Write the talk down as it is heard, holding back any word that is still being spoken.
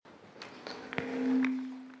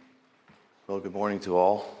Well, good morning to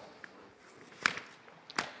all.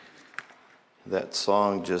 That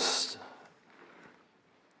song just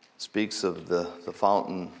speaks of the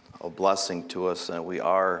fountain of blessing to us, and we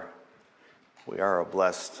are a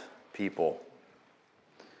blessed people.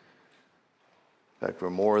 In fact, we're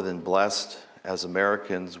more than blessed. As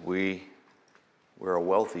Americans, we're a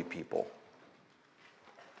wealthy people.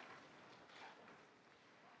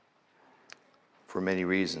 For many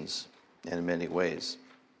reasons and in many ways.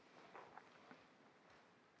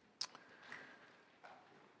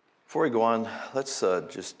 Before we go on, let's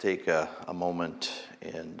just take a moment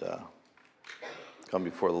and come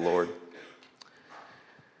before the Lord.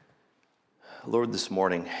 Lord, this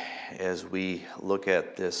morning, as we look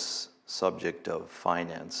at this subject of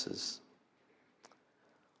finances,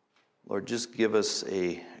 Lord, just give us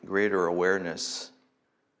a greater awareness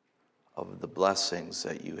of the blessings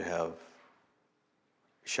that you have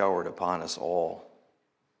showered upon us all.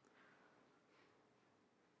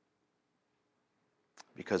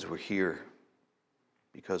 Because we're here,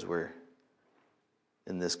 because we're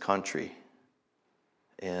in this country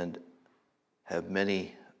and have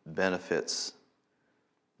many benefits,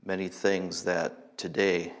 many things that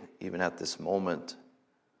today, even at this moment,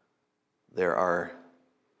 there are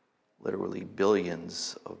literally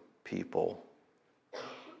billions of people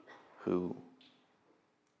whose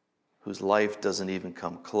life doesn't even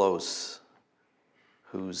come close,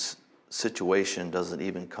 whose situation doesn't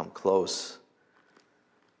even come close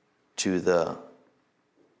to the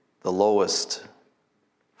lowest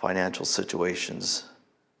financial situations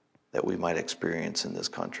that we might experience in this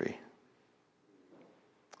country.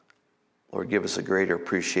 Lord, give us a greater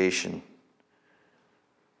appreciation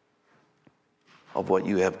of what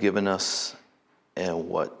you have given us and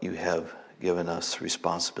what you have given us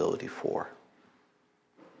responsibility for.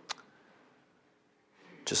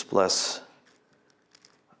 Just bless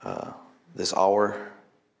this hour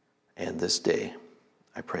and this day.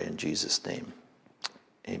 I pray in Jesus' name.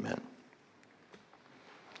 Amen.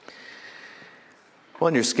 Well,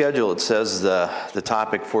 in your schedule, it says the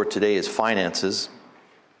topic for today is finances.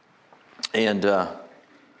 And now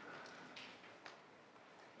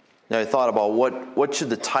I thought about what should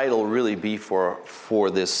the title really be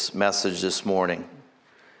for this message this morning.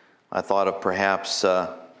 I thought of perhaps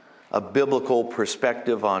a biblical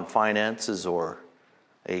perspective on finances or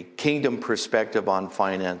a kingdom perspective on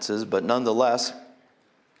finances, but nonetheless,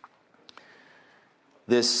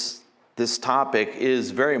 this topic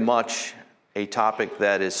is very much a topic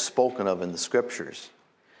that is spoken of in the scriptures.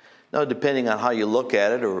 Now, depending on how you look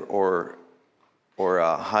at it or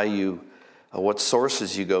how you what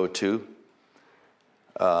sources you go to,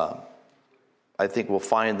 I think we'll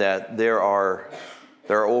find that there are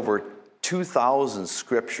over 2,000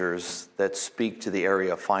 scriptures that speak to the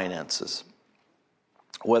area of finances.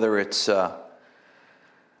 Whether it's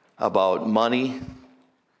about money,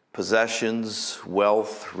 possessions,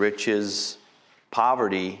 wealth, riches,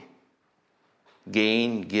 poverty,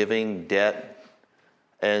 gain, giving, debt.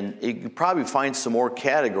 And you can probably find some more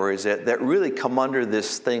categories that really come under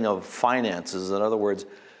this thing of finances. In other words,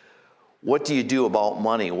 what do you do about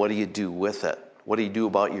money? What do you do with it? What do you do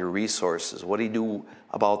about your resources? What do you do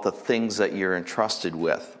about the things that you're entrusted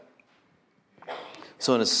with?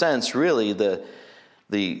 So in a sense, really,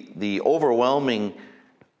 the overwhelming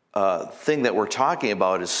thing that we're talking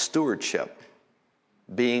about is stewardship.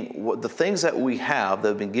 Being the things that we have that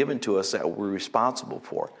have been given to us that we're responsible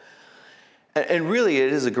for. And really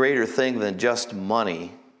it is a greater thing than just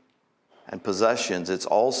money and possessions. It's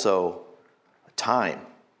also time.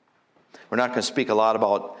 We're not going to speak a lot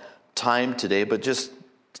about time today, but just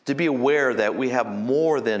to be aware that we have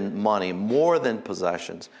more than money, more than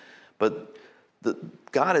possessions. But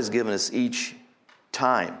God has given us each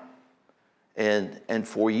time. And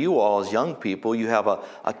for you all as young people, you have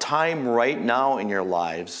a time right now in your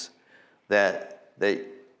lives that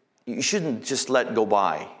you shouldn't just let go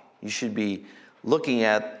by. You should be looking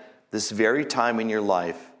at this very time in your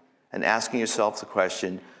life and asking yourself the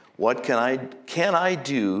question, what can I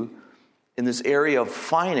do in this area of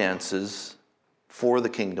finances for the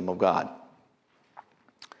kingdom of God?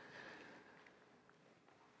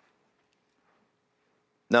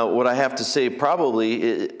 Now, what I have to say,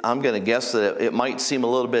 probably, I'm going to guess that it might seem a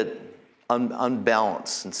little bit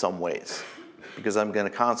unbalanced in some ways, because I'm going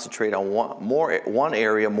to concentrate on one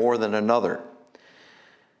area more than another.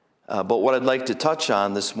 But what I'd like to touch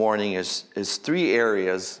on this morning is three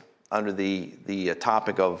areas under the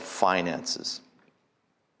topic of finances.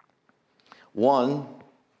 One,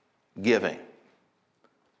 giving.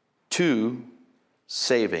 Two,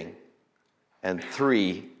 saving. And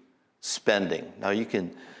three, spending. Now you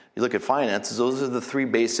look at finances, those are the three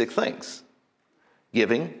basic things.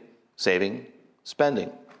 Giving, saving,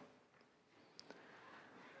 spending.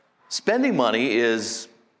 Spending money is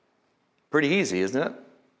pretty easy, isn't it?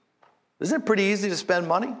 Isn't it pretty easy to spend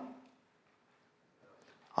money?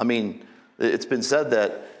 I mean, it's been said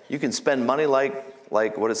that you can spend money like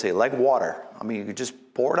what did it say? Like water. I mean, you could just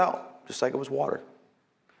pour it out, just like it was water.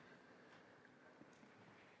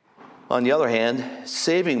 On the other hand,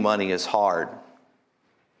 saving money is hard.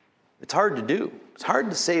 It's hard to do. It's hard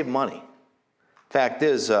to save money. Fact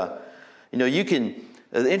is, you can.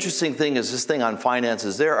 The interesting thing is this thing on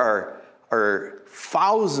finances. There are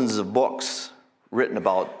thousands of books written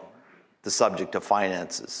about the subject of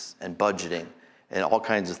finances and budgeting and all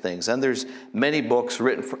kinds of things. And there's many books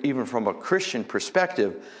written even from a Christian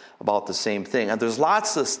perspective about the same thing. And there's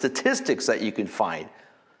lots of statistics that you can find.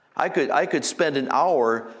 I could spend an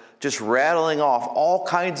hour just rattling off all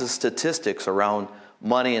kinds of statistics around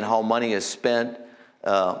money and how money is spent,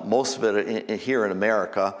 most of it here in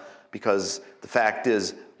America, because the fact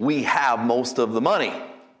is we have most of the money.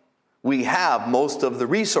 We have most of the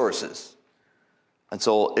resources. And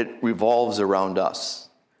so it revolves around us.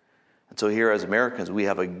 And so here as Americans, we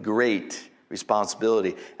have a great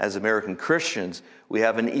responsibility. As American Christians, we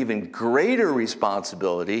have an even greater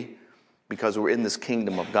responsibility because we're in this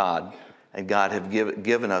kingdom of God. And God have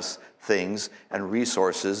given us things and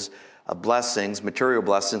resources, blessings, material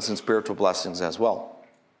blessings, and spiritual blessings as well.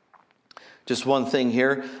 Just one thing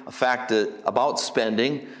here, a fact about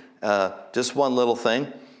spending, just one little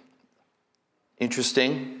thing.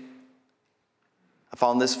 Interesting. I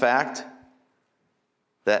found this fact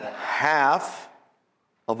that half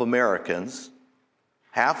of Americans,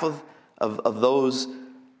 half of those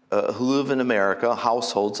who live in America,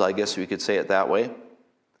 households, I guess we could say it that way,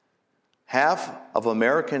 half of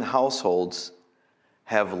American households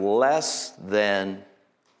have less than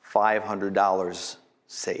 $500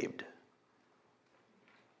 saved.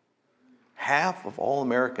 Half of all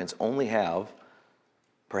Americans only have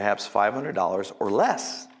perhaps $500 or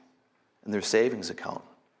less in their savings account.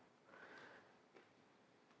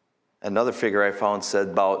 Another figure I found said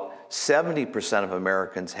about 70% of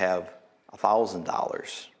Americans have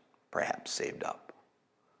 $1,000 perhaps saved up.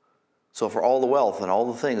 So for all the wealth and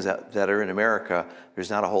all the things that are in America, there's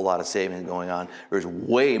not a whole lot of saving going on. There's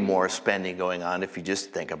way more spending going on if you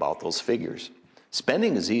just think about those figures.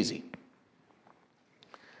 Spending is easy.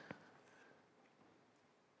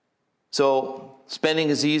 So spending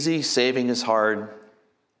is easy, saving is hard,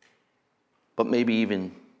 but maybe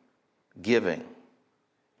even giving.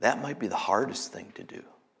 That might be the hardest thing to do.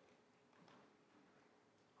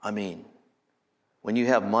 I mean, when you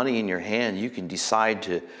have money in your hand, you can decide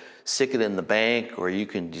to stick it in the bank or you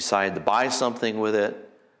can decide to buy something with it.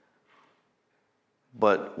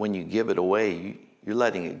 But when you give it away, you're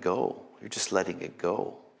letting it go. You're just letting it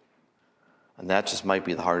go. And that just might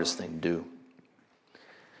be the hardest thing to do.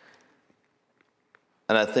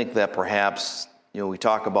 And I think that perhaps, we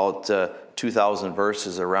talk about 2,000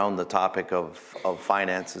 verses around the topic of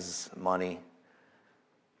finances, money.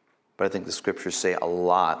 But I think the scriptures say a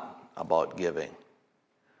lot about giving.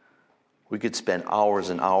 We could spend hours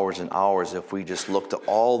and hours and hours if we just looked at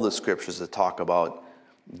all the scriptures that talk about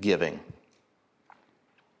giving.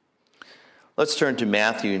 Let's turn to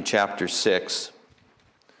Matthew in chapter 6.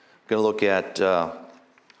 I'm going to look at a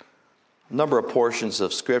number of portions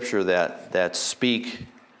of scripture that speak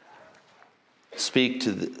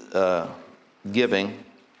to the, giving.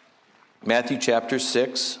 Matthew chapter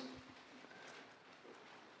 6.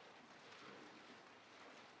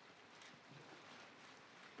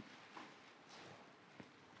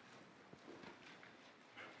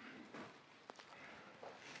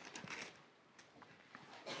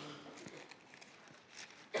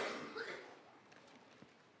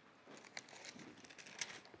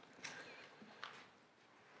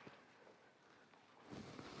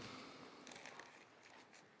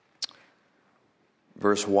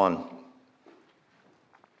 Verse 1.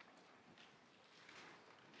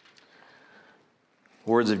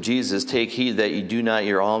 Words of Jesus, take heed that ye do not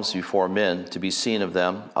your alms before men to be seen of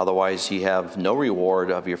them, otherwise ye have no reward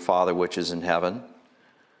of your Father which is in heaven.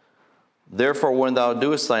 Therefore when thou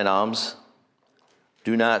doest thine alms,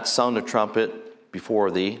 do not sound a trumpet before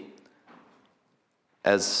thee,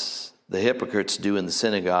 as the hypocrites do in the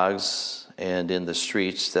synagogues and in the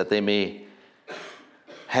streets, that they may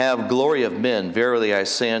have glory of men. Verily I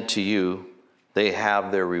say unto you, they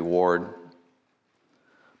have their reward.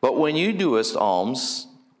 But when you doest alms,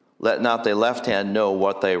 let not thy left hand know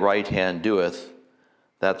what thy right hand doeth,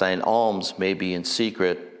 that thine alms may be in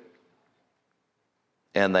secret,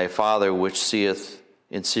 and thy Father which seeth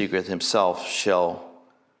in secret himself shall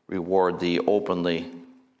reward thee openly.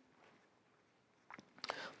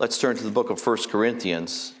 Let's turn to the book of 1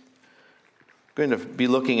 Corinthians. We're going to be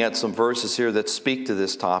looking at some verses here that speak to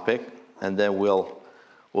this topic, and then we'll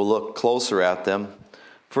look closer at them.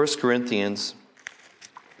 1 Corinthians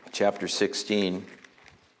chapter 16,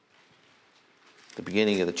 the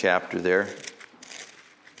beginning of the chapter there.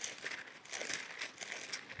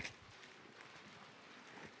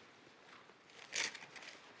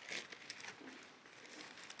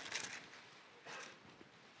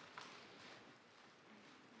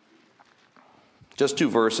 Just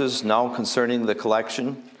 2 verses. Now concerning the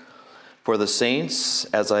collection for the saints,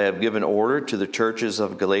 as I have given order to the churches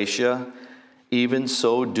of Galatia, even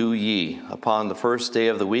so do ye. Upon the first day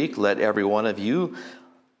of the week, let every one of you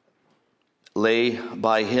lay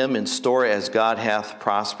by him in store as God hath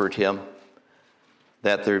prospered him,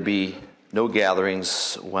 that there be no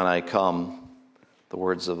gatherings when I come. The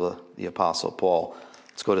words of the Apostle Paul.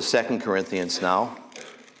 Let's go to 2 Corinthians now,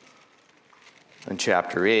 in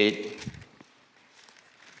chapter 8.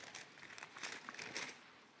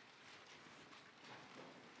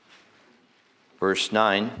 Verse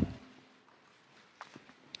 9.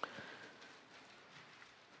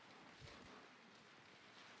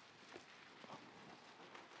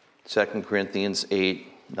 Second Corinthians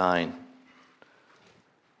 8:9.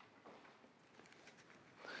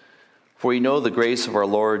 For ye know the grace of our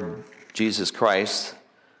Lord Jesus Christ,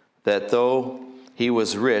 that though he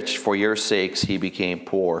was rich, for your sakes he became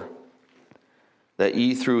poor, that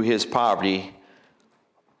ye through his poverty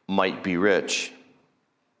might be rich.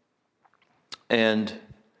 And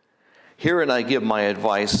herein I give my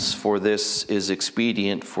advice, for this is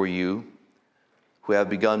expedient for you, who have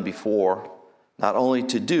begun before, not only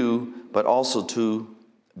to do, but also to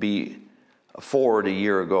be forward a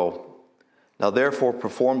year ago. Now therefore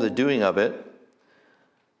perform the doing of it,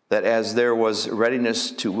 that as there was readiness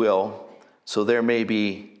to will, so there may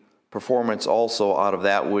be performance also out of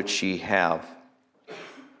that which ye have.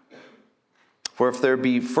 For if there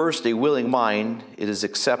be first a willing mind, it is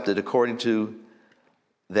accepted according to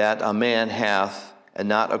that a man hath, and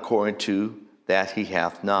not according to that he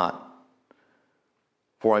hath not.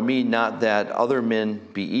 For I mean not that other men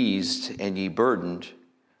be eased and ye burdened,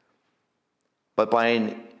 but by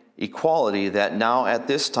an equality, that now at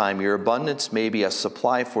this time your abundance may be a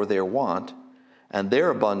supply for their want, and their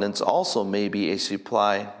abundance also may be a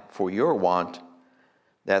supply for your want,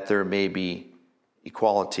 that there may be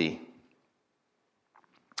equality.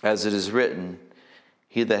 As it is written,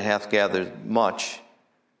 he that hath gathered much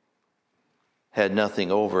had nothing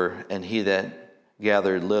over, and he that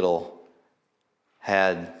gathered little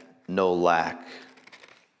had no lack.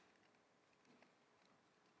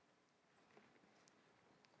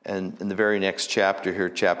 And in the very next chapter here,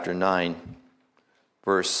 chapter 9,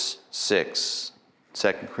 verse 6,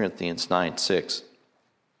 2 Corinthians 9:6.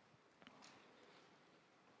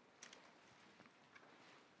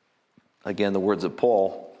 Again, the words of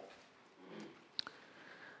Paul.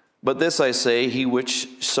 But this I say, he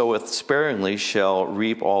which soweth sparingly shall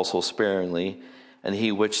reap also sparingly, and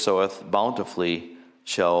he which soweth bountifully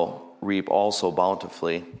shall reap also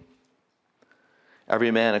bountifully.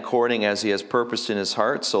 Every man according as he has purposed in his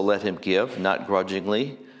heart, so let him give, not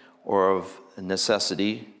grudgingly or of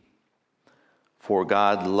necessity, for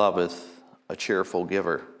God loveth a cheerful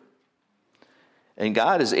giver. And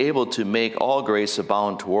God is able to make all grace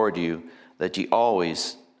abound toward you, that ye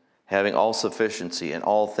always, having all sufficiency in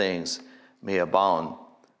all things, may abound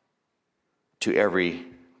to every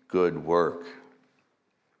good work.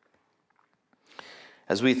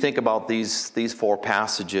 As we think about these 4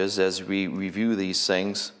 passages, as we review these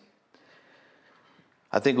things,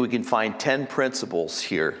 I think we can find 10 principles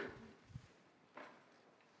here.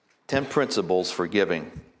 10 principles for giving.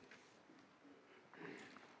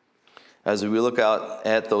 As we look out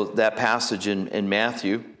at that passage in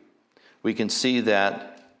Matthew, we can see that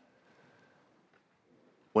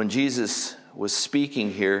when Jesus was speaking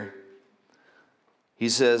here, he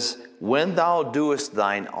says, when thou doest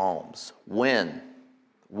thine alms, when,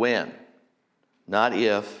 not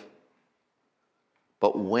if,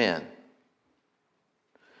 but when.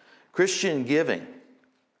 Christian giving,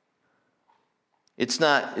 it's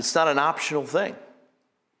not an optional thing.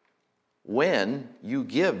 When you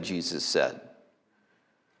give, Jesus said,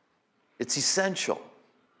 it's essential.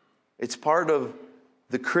 It's part of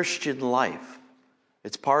the Christian life.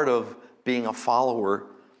 It's part of being a follower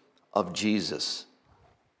of Jesus.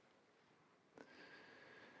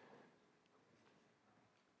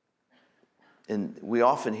 And we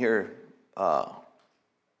often hear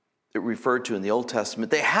it referred to in the Old Testament,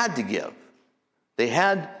 they had to give. They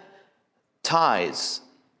had tithes.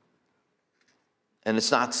 And it's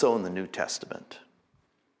not so in the New Testament.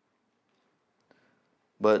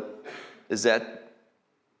 But is that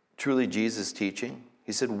truly Jesus' teaching?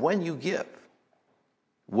 He said, when you give.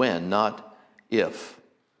 When, not if.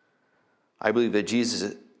 I believe that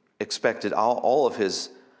Jesus expected all of his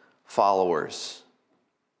followers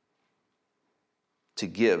to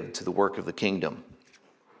give to the work of the kingdom.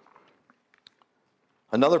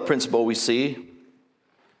 Another principle we see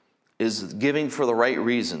is giving for the right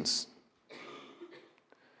reasons.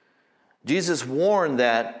 Jesus warned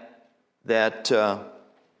that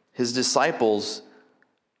his disciples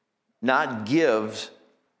not give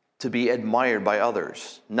to be admired by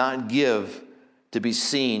others, not give to be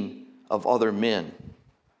seen of other men.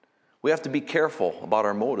 We have to be careful about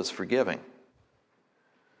our motives for giving.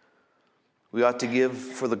 We ought to give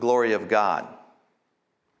for the glory of God.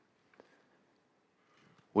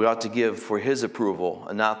 We ought to give for his approval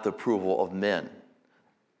and not the approval of men.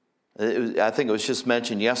 I think it was just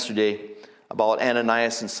mentioned yesterday about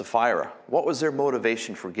Ananias and Sapphira. What was their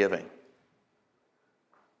motivation for giving?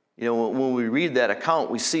 You know, when we read that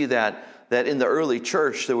account, we see that in the early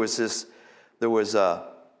church there was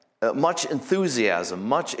much enthusiasm,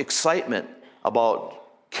 much excitement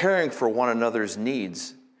about caring for one another's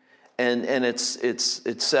needs, and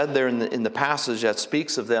it's said there in the passage that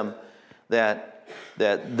speaks of them that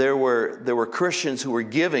there were Christians who were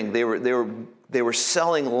giving. They were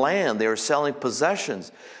selling land. They were selling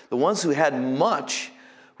possessions. The ones who had much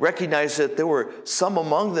recognized that there were some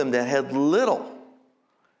among them that had little.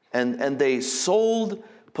 And they sold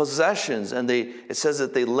possessions, and it says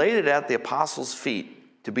that they laid it at the apostles'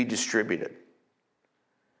 feet to be distributed.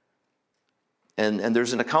 And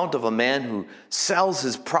there's an account of a man who sells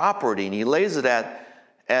his property, and he lays it at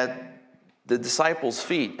the disciples'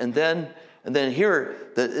 feet. And then here,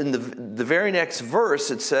 in the very next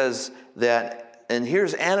verse, it says that, and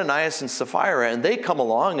here's Ananias and Sapphira, and they come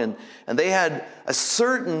along, and they had a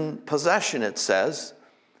certain possession, it says,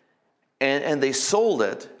 and they sold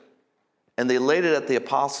it, and they laid it at the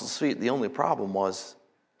apostles' feet. The only problem was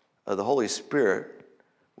the Holy Spirit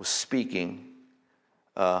was speaking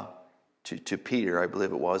to Peter, I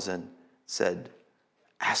believe it was, and said,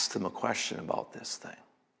 ask them a question about this thing.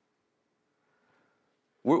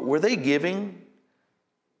 Were they giving?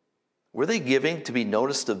 Were they giving to be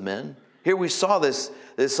noticed of men? Here we saw this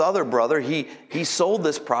other brother. He sold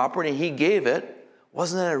this property. He gave it.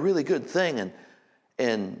 Wasn't that a really good thing?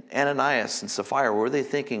 And Ananias and Sapphira, were they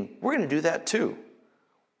thinking, we're going to do that too?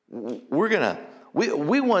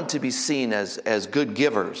 We want to be seen as good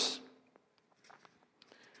givers.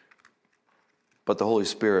 But the Holy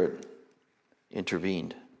Spirit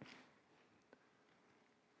intervened.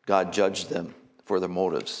 God judged them for their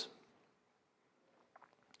motives.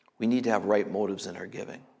 We need to have right motives in our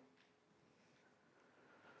giving.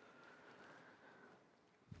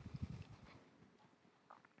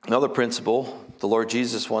 Another principle, the Lord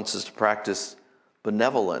Jesus wants us to practice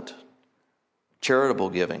benevolent, charitable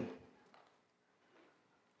giving.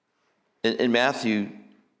 In Matthew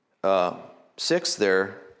 6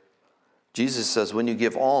 there, Jesus says, when you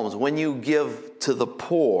give alms, when you give to the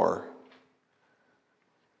poor,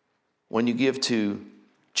 when you give to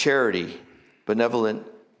charity, benevolent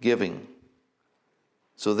giving.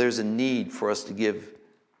 So there's a need for us to give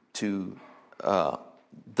to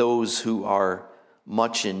those who are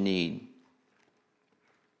much in need.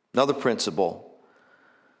 Another principle,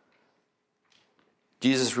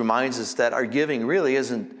 Jesus reminds us that our giving really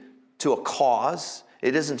isn't to a cause.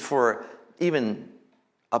 It isn't for even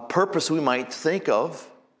a purpose we might think of.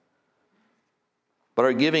 But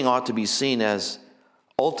our giving ought to be seen as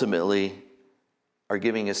ultimately our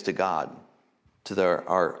giving is to God, to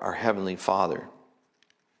our Heavenly Father.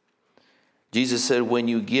 Jesus said, when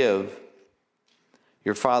you give,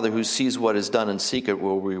 your Father who sees what is done in secret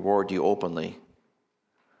will reward you openly.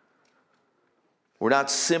 We're not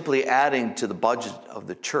simply adding to the budget of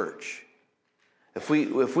the church. If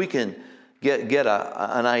we can get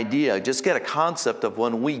an idea, just get a concept of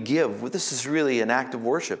when we give, well, this is really an act of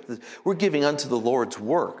worship. We're giving unto the Lord's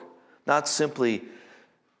work, not simply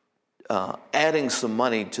adding some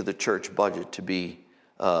money to the church budget to be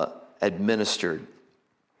administered.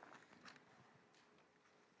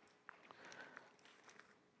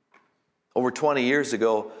 Over 20 years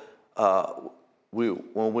ago,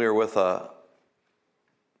 when we were with a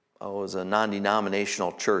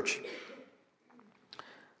non-denominational church,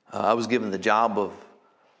 I was given the job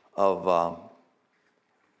of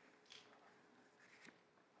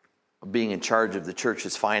being in charge of the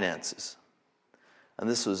church's finances. And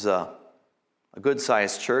this was a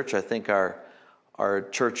good-sized church. I think our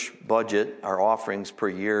church budget, our offerings per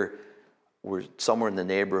year, were somewhere in the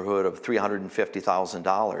neighborhood of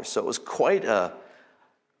 $350,000. So it was quite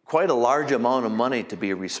quite a large amount of money to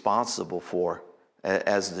be responsible for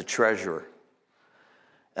as the treasurer.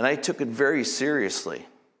 And I took it very seriously.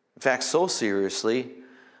 In fact, so seriously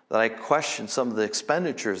that I questioned some of the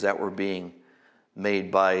expenditures that were being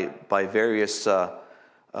made by various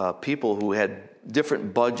people who had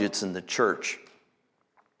different budgets in the church.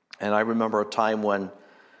 And I remember a time when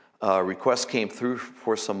requests came through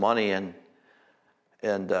for some money, and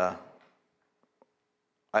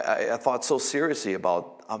I thought so seriously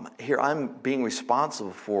about here I'm being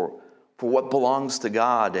responsible for what belongs to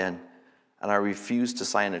God, and I refused to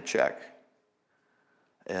sign a check.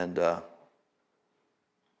 And I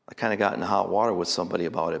kind of got in hot water with somebody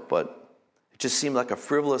about it, but it just seemed like a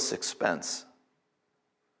frivolous expense.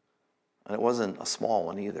 And it wasn't a small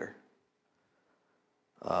one either.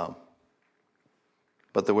 But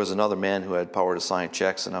there was another man who had power to sign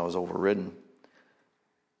checks, and I was overridden.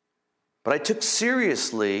 But I took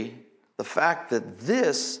seriously the fact that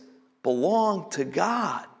this belonged to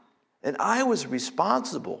God, and I was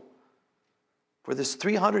responsible for this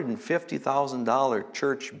 $350,000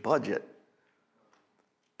 church budget.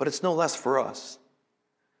 But it's no less for us.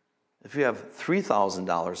 If you have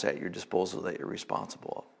 $3,000 at your disposal that you're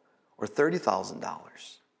responsible of, or $30,000,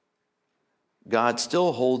 God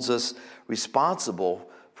still holds us responsible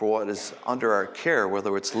for what is under our care,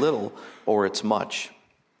 whether it's little or it's much.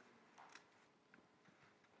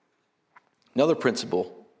 Another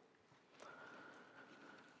principle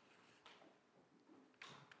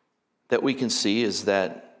that we can see is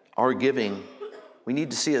that our giving, we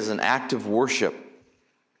need to see as an act of worship.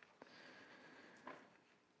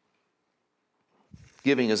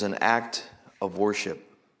 Giving is an act of worship.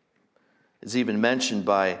 It's even mentioned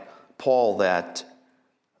by Paul that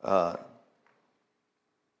on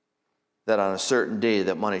a certain day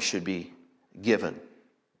that money should be given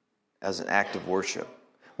as an act of worship.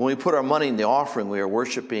 When we put our money in the offering, we are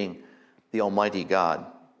worshiping the Almighty God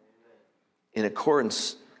in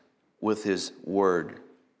accordance with His Word.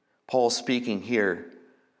 Paul's speaking here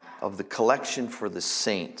of the collection for the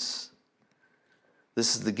saints.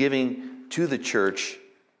 This is the giving to the church,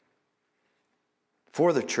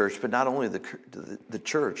 for the church, but not only the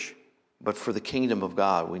church, but for the kingdom of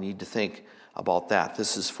God. We need to think about that.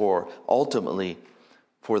 This is ultimately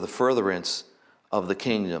for the furtherance of the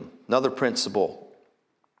kingdom. Another principle.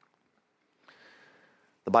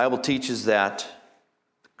 The Bible teaches that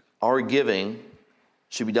our giving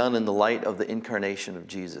should be done in the light of the incarnation of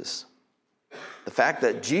Jesus. The fact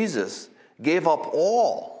that Jesus gave up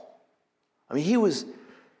all. I mean, he was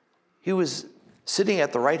sitting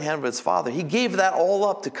at the right hand of his Father. He gave that all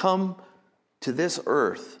up to come to this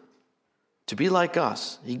earth, to be like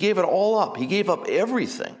us. He gave it all up. He gave up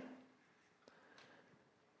everything.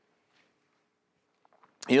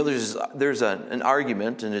 You know, there's an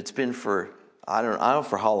argument, and it's been for, I don't know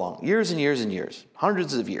for how long, years and years and years,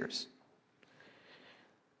 hundreds of years.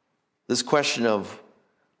 This question of,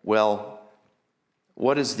 well,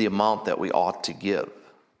 what is the amount that we ought to give?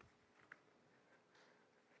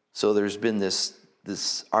 So there's been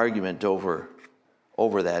this argument over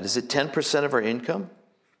that. Is it 10% of our income?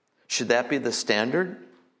 Should that be the standard?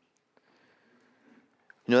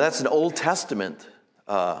 You know, that's an Old Testament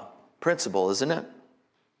principle, isn't it?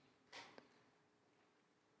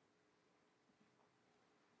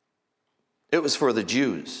 It was for the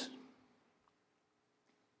Jews.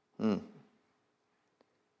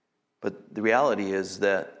 But the reality is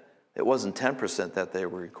that it wasn't 10% that they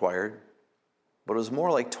were required, but it was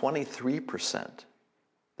more like 23%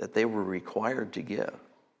 that they were required to give.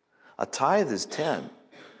 A tithe is 10,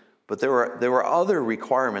 but there were other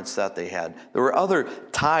requirements that they had. There were other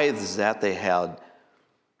tithes that they had.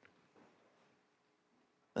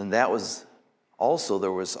 And there was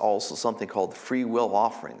also something called free will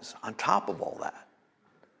offerings on top of all that.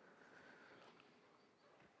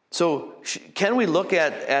 So can we look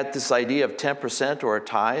at this idea of 10% or a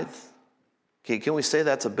tithe? Okay, can we say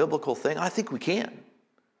that's a biblical thing? I think we can.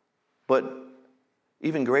 But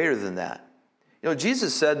even greater than that. You know,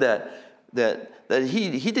 Jesus said that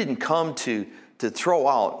he didn't come to throw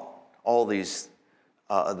out all these,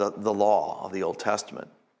 the law of the Old Testament,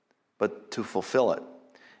 but to fulfill it.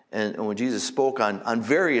 And when Jesus spoke on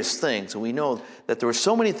various things, and we know that there were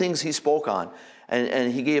so many things he spoke on,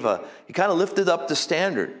 and he kind of lifted up the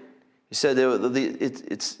standard. He said,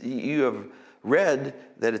 you have read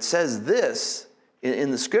that it says this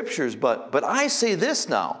in the scriptures, but I say this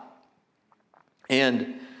now.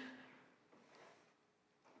 And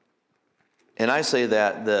I say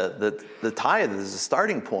that the tithe is the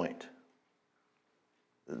starting point.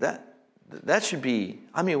 That should be,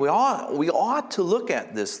 I mean, we ought to look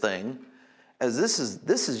at this thing as this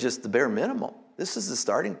is just the bare minimum. This is the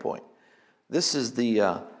starting point. This is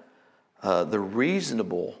the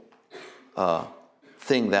reasonable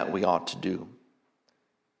thing that we ought to do.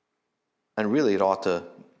 And really, it ought to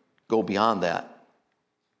go beyond that.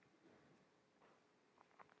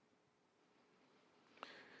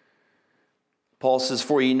 Paul says,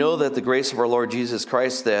 "For ye know that the grace of our Lord Jesus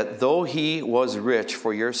Christ, that though he was rich,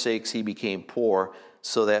 for your sakes he became poor,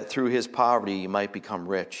 so that through his poverty you might become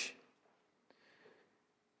rich."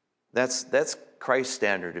 That's Christ's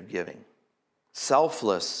standard of giving.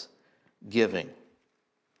 Selfless giving.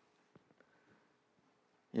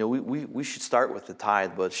 You know, we should start with the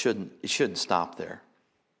tithe, but it shouldn't stop there.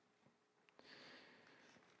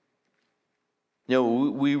 You know,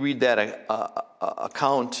 we read that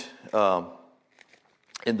account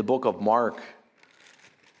in the book of Mark.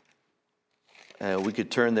 We could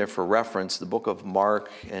turn there for reference. The book of Mark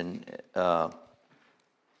and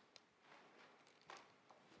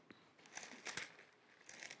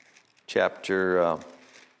chapter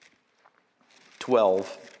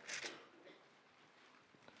 12,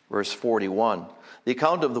 verse 41. The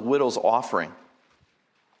account of the widow's offering.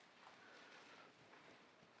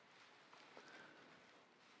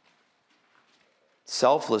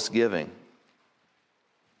 Selfless giving.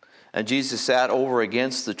 "And Jesus sat over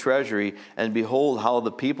against the treasury, and behold, how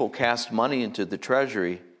the people cast money into the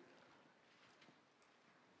treasury.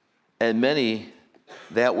 And many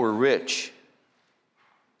that were rich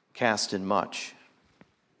cast in much.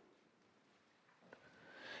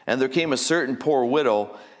 And there came a certain poor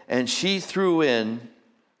widow, and she threw in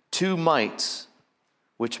 2 mites,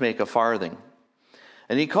 which make a farthing.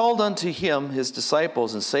 And he called unto him his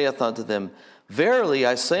disciples, and saith unto them, Verily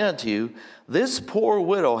I say unto you, this poor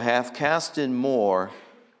widow hath cast in more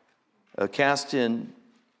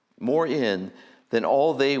in than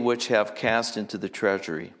all they which have cast into the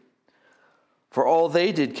treasury. For all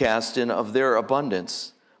they did cast in of their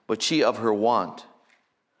abundance, but she of her want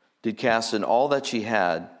did cast in all that she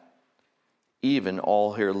had, even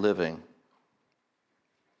all her living."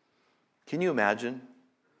 Can you imagine?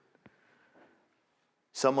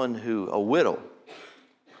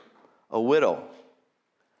 A widow,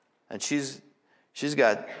 and she's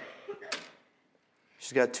got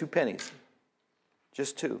 2 pennies,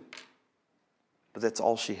 just 2, but that's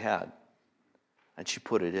all she had, and she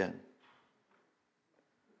put it in.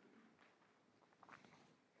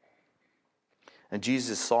 And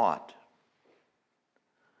Jesus saw it.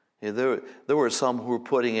 You know, there were some who were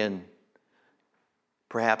putting in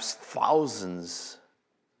perhaps thousands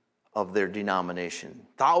of their denomination,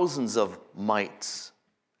 thousands of mites.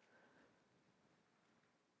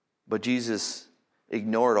 But Jesus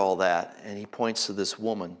ignored all that, and he points to this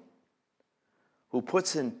woman who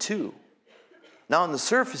puts in 2. Now, on the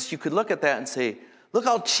surface, you could look at that and say, look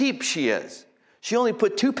how cheap she is. She only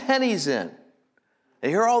put 2 pennies in. And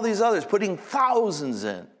here are all these others putting thousands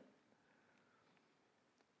in.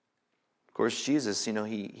 Of course, Jesus, you know,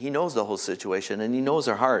 he knows the whole situation, and he knows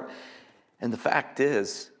her heart. And the fact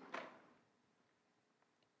is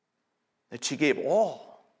that she gave all.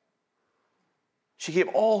 She gave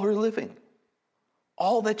all her living,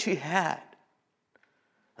 all that she had.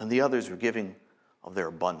 And the others were giving of their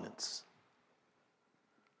abundance.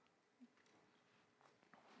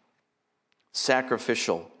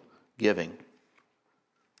 Sacrificial giving.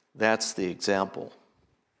 That's the example.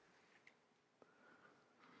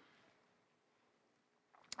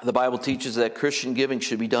 The Bible teaches that Christian giving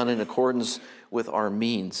should be done in accordance with our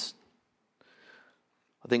means.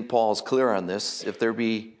 I think Paul is clear on this. If there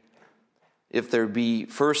be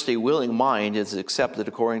first a willing mind, is accepted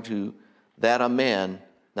according to that a man,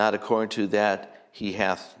 not according to that he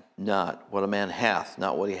hath not. What a man hath,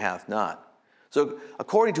 not what he hath not. So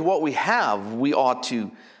according to what we have, we ought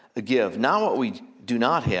to give. Not what we do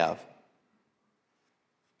not have.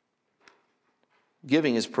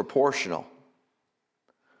 Giving is proportional.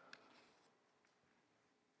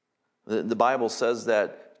 The Bible says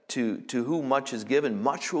that to whom much is given,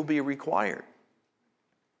 much will be required.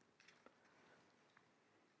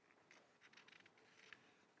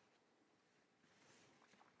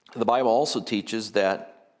 The Bible also teaches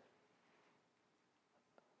that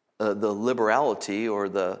the liberality or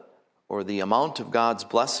the amount of God's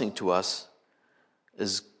blessing to us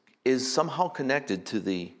is somehow connected to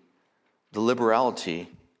the liberality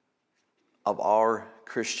of our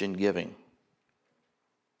Christian giving.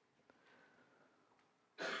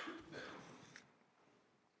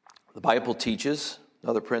 The Bible teaches,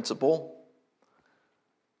 another principle,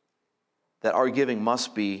 that our giving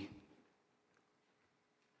must be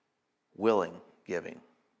willing giving,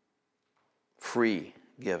 free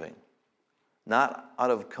giving, not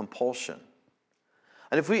out of compulsion.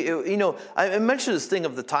 And if we, I mentioned this thing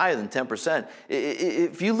of the tithe and 10%.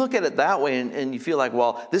 If you look at it that way and you feel like,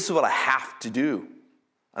 well, this is what I have to do,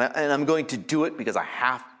 and I'm going to do it because I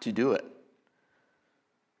have to do it,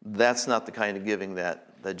 that's not the kind of giving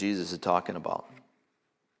that Jesus is talking about.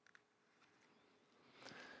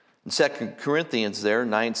 In 2 Corinthians there,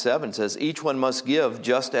 9:7 says, each one must give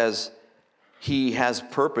just as he has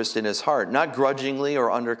purposed in his heart, not grudgingly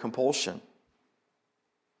or under compulsion.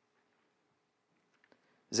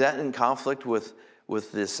 Is that in conflict with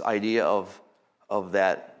this idea of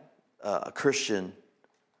that a Christian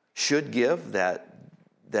should give,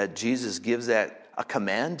 that Jesus gives that a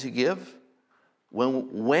command to give?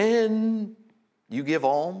 When you give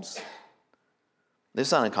alms,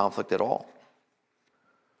 it's not in conflict at all.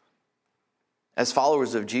 As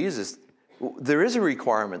followers of Jesus, there is a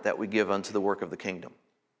requirement that we give unto the work of the kingdom.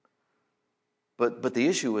 But the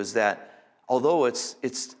issue is that although it's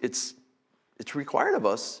required of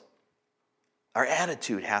us, our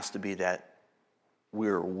attitude has to be that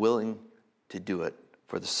we're willing to do it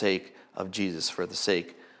for the sake of Jesus, for the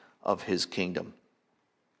sake of his kingdom.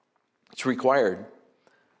 It's required,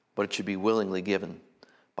 but it should be willingly given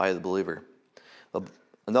by the believer.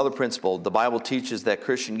 Another principle, the Bible teaches that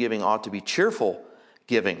Christian giving ought to be cheerful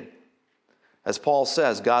giving. As Paul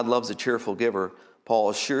says, God loves a cheerful giver.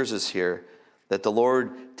 Paul assures us here that the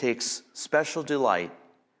Lord takes special delight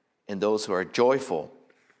in those who are joyful,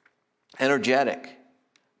 energetic,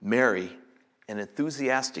 merry, and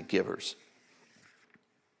enthusiastic givers.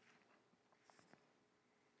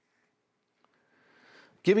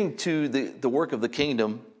 Giving to the work of the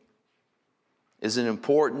kingdom is an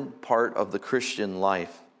important part of the Christian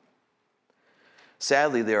life.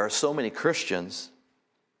 Sadly, there are so many Christians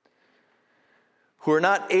who are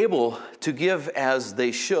not able to give as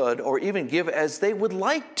they should, or even give as they would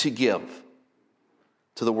like to give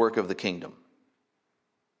to the work of the kingdom.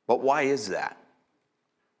 But why is that?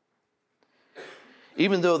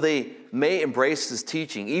 Even though they may embrace this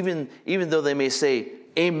teaching, even though they may say,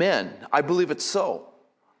 amen, I believe it's so.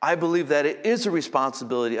 I believe that it is a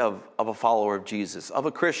responsibility of a follower of Jesus, of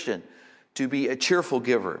a Christian, to be a cheerful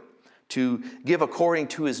giver, to give according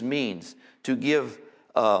to his means, to give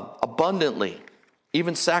abundantly,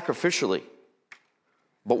 even sacrificially.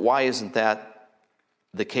 But why isn't that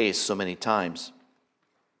the case so many times?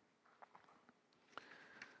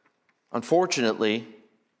 Unfortunately,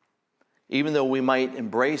 even though we might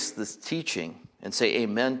embrace this teaching and say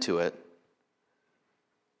amen to it,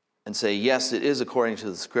 and say, yes, it is according to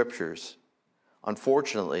the scriptures,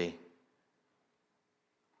 unfortunately,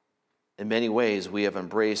 in many ways, we have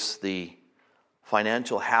embraced the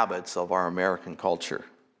financial habits of our American culture.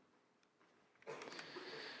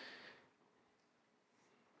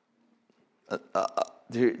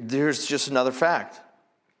 There's just another fact.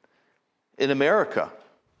 In America,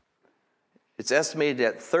 it's estimated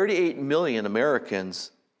that 38 million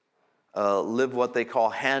Americans live what they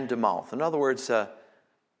call hand to mouth. In other words,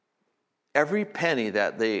 every penny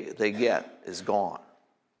that they get is gone.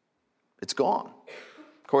 It's gone.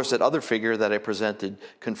 Of course, that other figure that I presented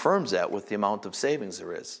confirms that with the amount of savings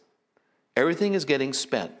there is. Everything is getting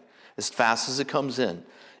spent. As fast as it comes in,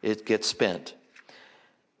 it gets spent.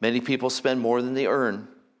 Many people spend more than they earn,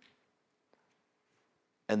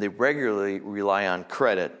 and they regularly rely on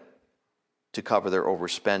credit to cover their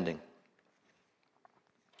overspending.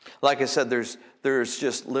 Like I said, there's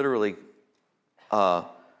just literally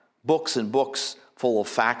books and books full of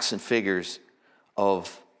facts and figures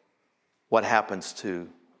of what happens to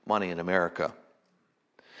money in America.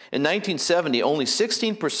 In 1970, only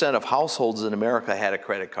 16% of households in America had a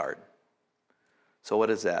credit card. So what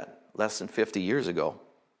is that? Less than 50 years ago.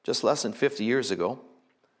 Just less than 50 years ago.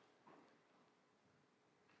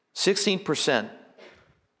 16%.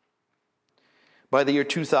 By the year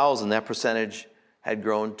 2000, that percentage had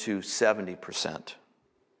grown to 70%.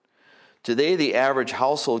 Today, the average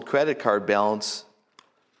household credit card balance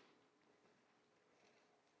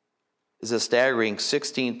is a staggering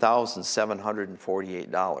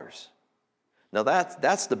 $16,748. Now,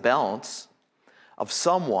 that's the balance of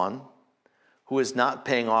someone who is not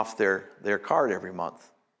paying off their card every month.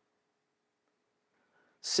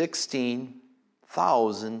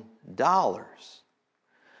 $16,000.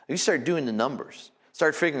 You start doing the numbers.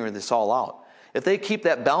 Start figuring this all out. If they keep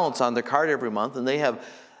that balance on their card every month and they have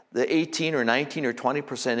the 18 or 19 or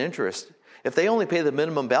 20% interest, if they only pay the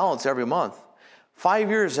minimum balance every month,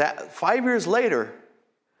 5 years later,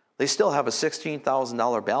 they still have a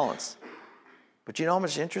 $16,000 balance. But you know how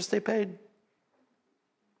much interest they paid?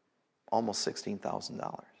 Almost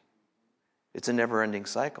 $16,000. It's a never-ending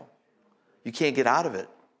cycle. You can't get out of it.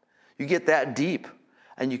 You get that deep,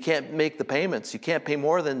 and you can't make the payments. You can't pay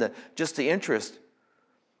more than just the interest.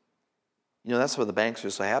 That's why the banks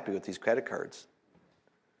are so happy with these credit cards.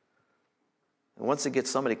 And once they get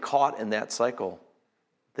somebody caught in that cycle,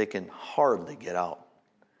 they can hardly get out.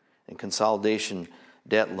 And consolidation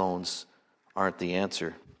debt loans aren't the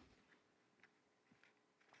answer.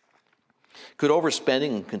 Could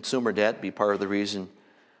overspending in consumer debt be part of the reason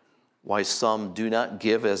why some do not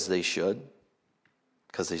give as they should?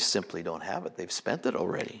 Because they simply don't have it. They've spent it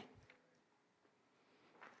already.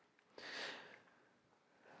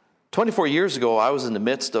 24 years ago, I was in the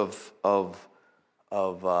midst of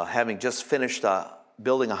having just finished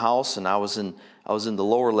building a house, and I was in the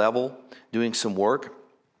lower level doing some work.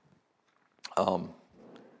 I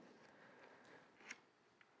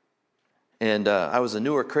was a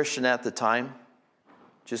newer Christian at the time,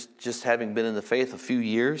 just having been in the faith a few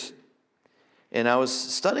years. And I was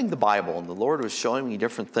studying the Bible, and the Lord was showing me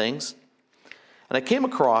different things. And I came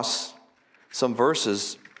across some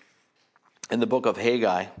verses in the book of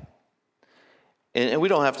Haggai. And we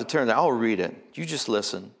don't have to turn there. I'll read it. You just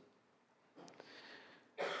listen.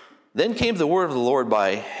 Then came the word of the Lord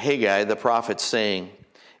by Haggai the prophet, saying,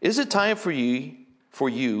 Is it time for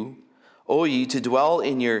you, O ye, to dwell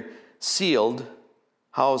in your sealed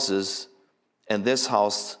houses, and this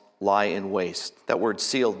house lie in waste? That word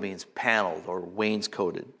sealed means paneled or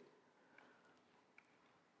wainscoted.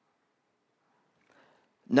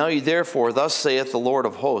 Now ye therefore, thus saith the Lord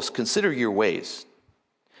of hosts, consider your ways.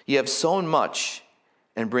 Ye have sown much,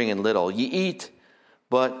 and bring in little. Ye eat,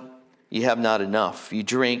 but ye have not enough. Ye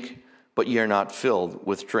drink, but ye are not filled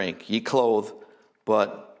with drink. Ye clothe,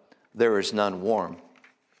 but there is none warm.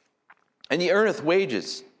 And ye earneth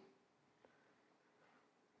wages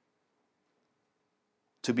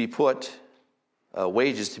to be put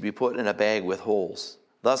in a bag with holes.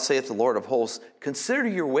 Thus saith the Lord of hosts, consider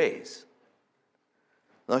your ways.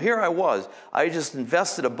 Now here I just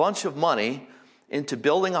invested a bunch of money into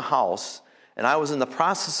building a house, and I was in the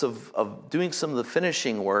process of doing some of the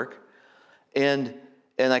finishing work, and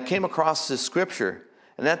I came across this scripture,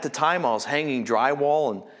 and at the time I was hanging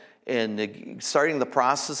drywall and starting the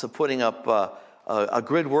process of putting up a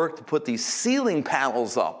grid work to put these ceiling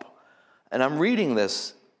panels up. And I'm reading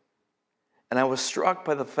this, and I was struck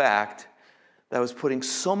by the fact that I was putting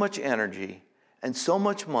so much energy and so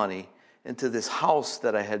much money into this house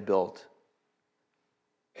that I had built.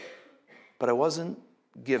 But I wasn't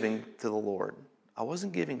giving to the Lord. I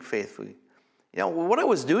wasn't giving faithfully. What I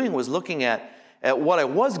was doing was looking at what I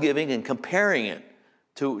was giving and comparing it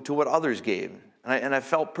to what others gave. And I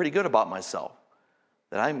felt pretty good about myself.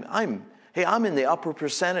 That I'm in the upper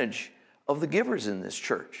percentage of the givers in this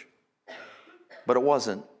church. But it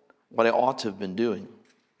wasn't what I ought to have been doing.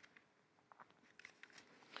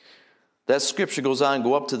 That scripture goes on,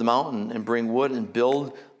 go up to the mountain and bring wood and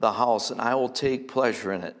build the house, and I will take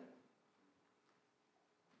pleasure in it.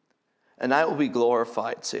 And I will be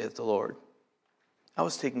glorified, saith the Lord. I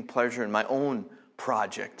was taking pleasure in my own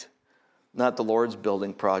project, not the Lord's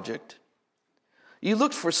building project. You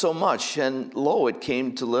looked for so much, and lo, it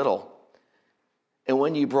came to little. And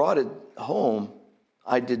when you brought it home,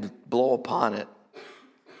 I did blow upon it.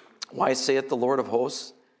 Why saith the Lord of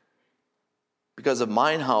hosts? Because of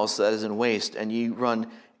mine house that is in waste, and ye run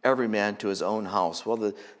every man to his own house.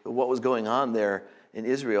 Well, what was going on there in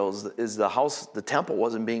Israel is the house, the temple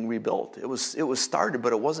wasn't being rebuilt. It was started,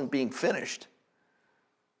 but it wasn't being finished.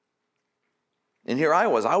 And here I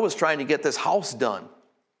was trying to get this house done.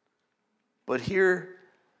 But here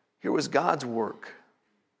was God's work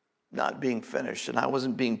not being finished, and I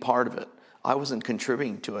wasn't being part of it. I wasn't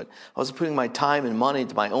contributing to it. I was putting my time and money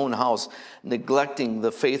into my own house, neglecting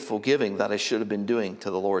the faithful giving that I should have been doing to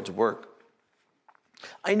the Lord's work.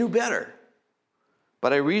 I knew better,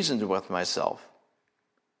 but I reasoned with myself.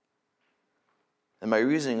 And my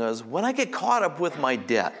reasoning was, when I get caught up with my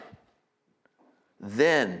debt,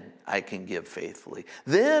 then I can give faithfully.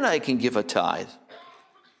 Then I can give a tithe.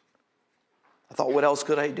 I thought, what else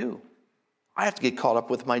could I do? I have to get caught up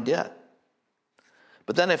with my debt.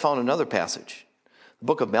 But then I found another passage, the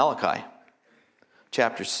book of Malachi,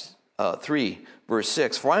 chapter 3, verse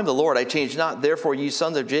 6. For I am the Lord, I change not. Therefore, ye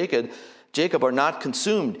sons of Jacob are not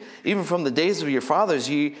consumed. Even from the days of your fathers,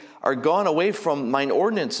 ye are gone away from mine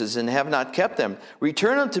ordinances and have not kept them.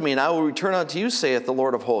 Return unto me, and I will return unto you, saith the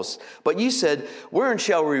Lord of hosts. But ye said, wherein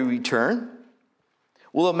shall we return?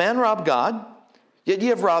 Will a man rob God? Yet ye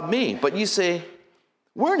have robbed me. But ye say,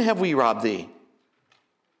 wherein have we robbed thee?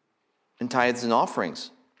 In tithes and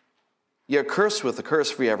offerings. Ye are cursed with a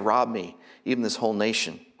curse, for ye have robbed me, even this whole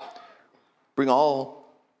nation. Bring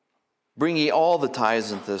all Bring ye all the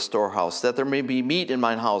tithes into the storehouse, that there may be meat in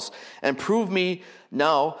mine house. And prove me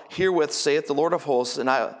now herewith, saith the Lord of hosts, and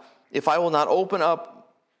if I will not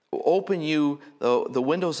open you the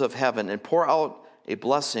windows of heaven, and pour out a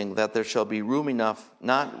blessing, that there shall be room enough,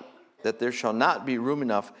 that there shall not be room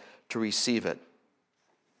enough to receive it.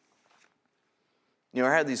 You know,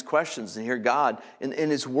 I had these questions, and here God, in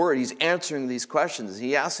His Word, He's answering these questions.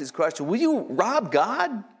 He asks these questions: will you rob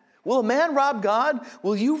God? Will a man rob God?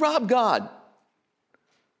 Will you rob God?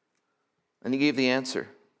 And He gave the answer.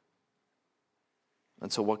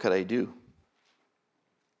 And so what could I do?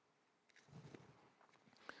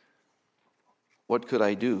 What could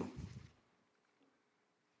I do?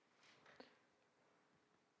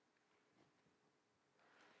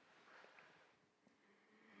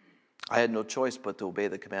 I had no choice but to obey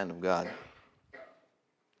the command of God.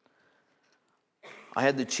 I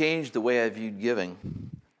had to change the way I viewed giving,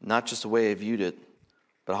 not just the way I viewed it,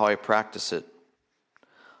 but how I practice it.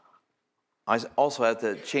 I also had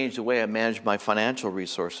to change the way I managed my financial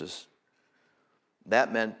resources.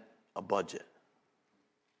 That meant a budget.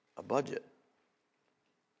 A budget.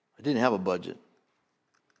 I didn't have a budget.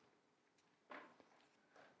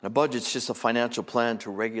 And a budget's just a financial plan to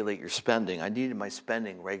regulate your spending. I needed my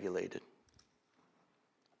spending regulated.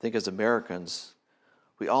 I think as Americans,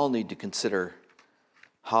 we all need to consider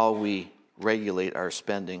how we regulate our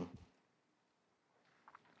spending.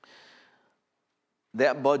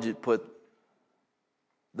 That budget put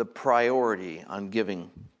the priority on giving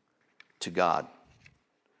to God.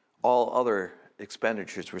 All other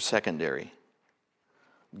expenditures were secondary.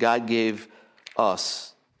 God gave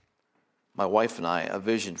us, my wife and I, a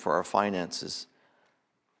vision for our finances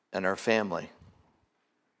and our family.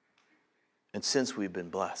 And since we've been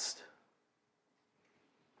blessed,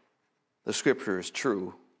 the scripture is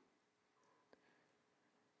true.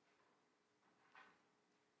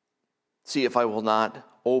 See if I will not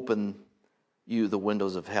open you the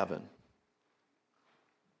windows of heaven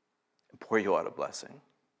and pour you out a blessing.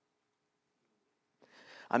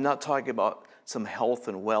 I'm not talking about some health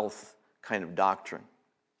and wealth kind of doctrine.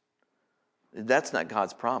 That's not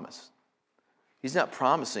God's promise. He's not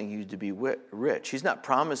promising you to be rich. He's not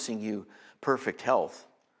promising you perfect health,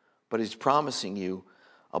 but He's promising you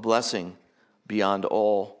a blessing beyond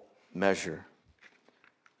all measure,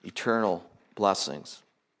 eternal blessings.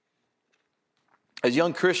 As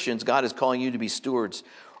young Christians, God is calling you to be stewards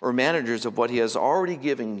or managers of what He has already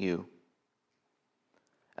given you,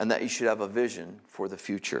 and that you should have a vision for the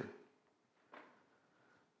future.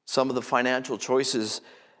 Some of the financial choices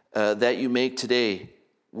that you make today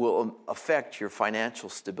will affect your financial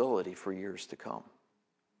stability for years to come.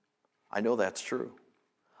 I know that's true.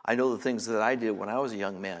 I know the things that I did when I was a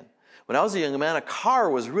young man. When I was a young man, a car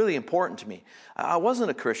was really important to me. I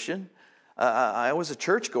wasn't a Christian. I was a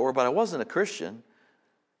churchgoer, but I wasn't a Christian.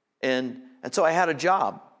 And so I had a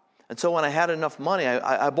job. And so when I had enough money,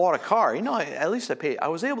 I bought a car. You know, at least I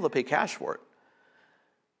was able to pay cash for it.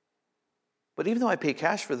 But even though I paid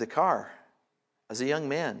cash for the car, as a young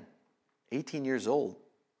man, 18 years old,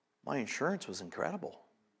 my insurance was incredible.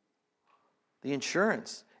 The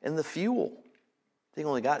insurance and the fuel. I think I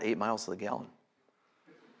only got 8 miles to the gallon.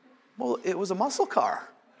 Well, it was a muscle car.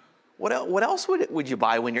 What else would you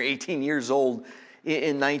buy when you're 18 years old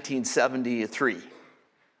in 1973?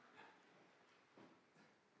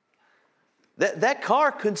 That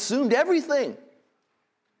car consumed everything.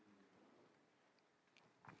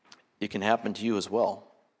 It can happen to you as well.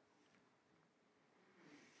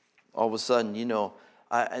 All of a sudden, you know,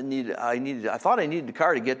 I thought I needed a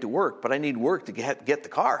car to get to work, but I need work to get the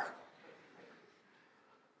car.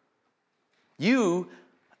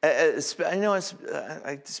 I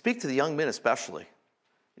speak to the young men especially.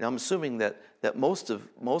 You know, I'm assuming that most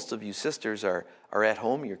of you sisters are at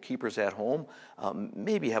home. Your keepers at home.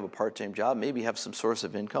 Maybe have a part-time job. Maybe have some source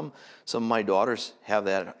of income. Some of my daughters have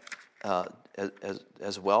that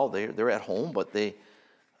as well. They're at home, but they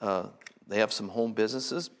have some home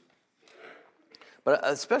businesses. But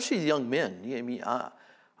especially the young men. I mean,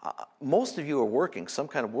 most of you are working some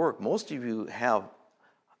kind of work. Most of you are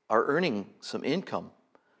earning some income,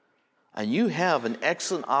 and you have an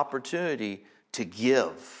excellent opportunity to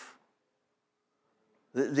give.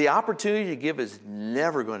 The opportunity to give is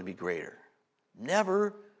never going to be greater.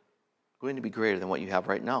 Never going to be greater than what you have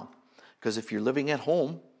right now. Because if you're living at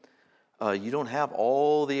home, you don't have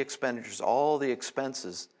all the expenditures, all the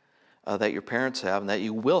expenses that your parents have and that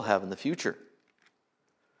you will have in the future.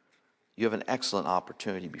 You have an excellent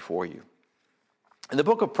opportunity before you. In the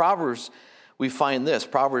book of Proverbs, we find this.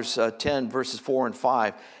 Proverbs 10, verses 4 and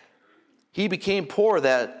 5. He became poor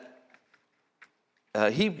that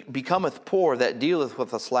He becometh poor that dealeth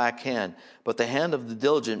with a slack hand, but the hand of the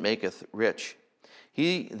diligent maketh rich.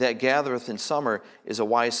 He that gathereth in summer is a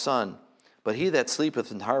wise son, but he that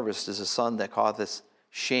sleepeth in harvest is a son that causeth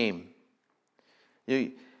shame.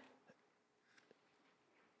 Here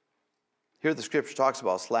the scripture talks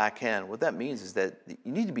about slack hand. What that means is that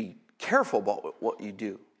you need to be careful about what you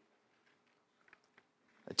do.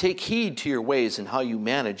 Take heed to your ways and how you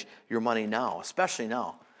manage your money now, especially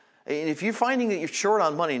now. And if you're finding that you're short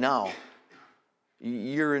on money now,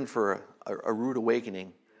 you're in for a rude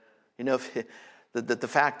awakening. The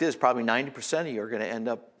fact is probably 90% of you are going to end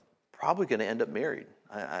up married.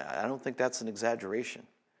 I don't think that's an exaggeration.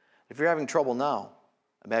 If you're having trouble now,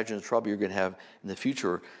 imagine the trouble you're going to have in the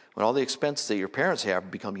future when all the expenses that your parents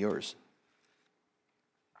have become yours.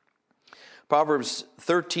 Proverbs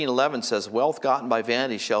 13:11 says, "Wealth gotten by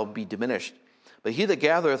vanity shall be diminished, but he that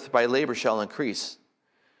gathereth by labor shall increase."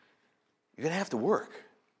 You're going to have to work.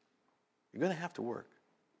 You're going to have to work.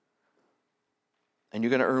 And you're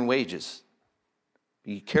going to earn wages.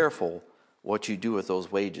 Be careful what you do with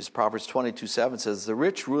those wages. Proverbs 22:7 says, "The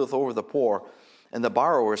rich ruleth over the poor, and the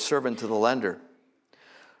borrower is servant to the lender."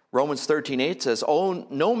 Romans 13:8 says, "Owe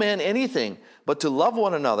no man anything, but to love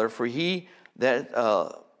one another, for he that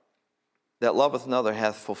loveth another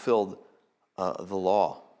hath fulfilled the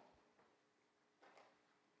law."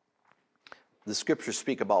 The scriptures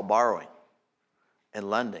speak about borrowing and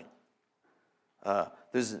lending.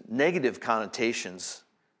 There's negative connotations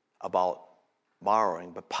about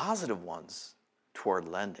borrowing, but positive ones toward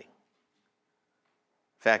lending.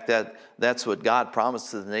 In fact, that's what God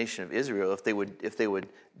promised to the nation of Israel if they would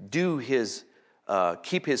do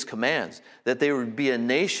keep His commands, that they would be a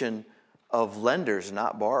nation of lenders,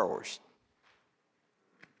 not borrowers.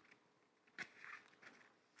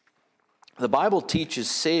 The Bible teaches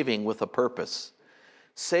saving with a purpose,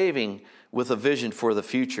 saving with a vision for the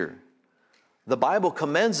future. The Bible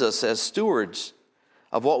commends us as stewards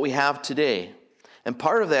of what we have today. And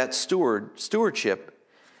part of that stewardship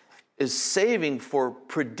is saving for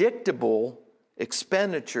predictable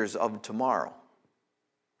expenditures of tomorrow.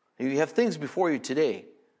 You have things before you today,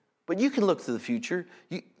 but you can look to the future.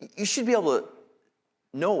 You should be able to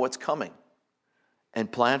know what's coming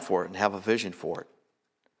and plan for it and have a vision for it.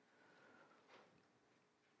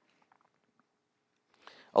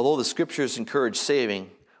 Although the scriptures encourage saving,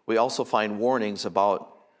 we also find warnings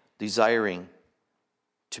about desiring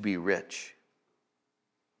to be rich.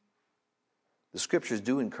 The scriptures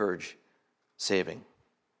do encourage saving,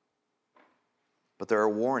 but there are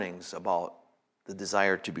warnings about the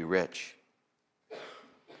desire to be rich.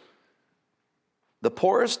 The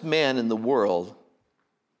poorest man in the world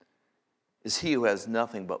is he who has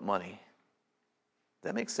nothing but money. Does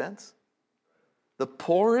that make sense? The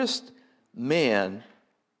poorest man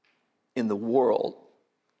in the world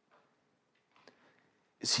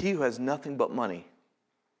is he who has nothing but money.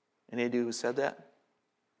 Any idea who said that?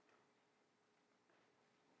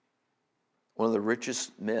 One of the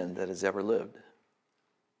richest men that has ever lived,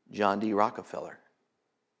 John D. Rockefeller.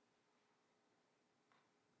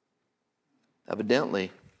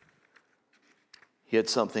 Evidently, he had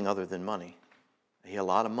something other than money. He had a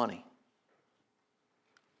lot of money.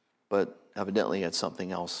 But evidently he had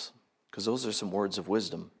something else, because those are some words of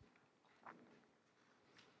wisdom.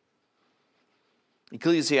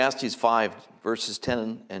 Ecclesiastes 5, verses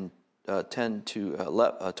 10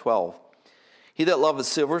 to 12. "He that loveth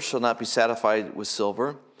silver shall not be satisfied with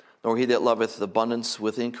silver, nor he that loveth abundance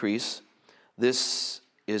with increase. This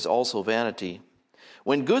is also vanity.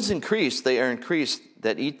 When goods increase, they are increased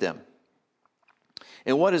that eat them.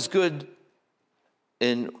 And what is good,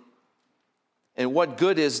 and what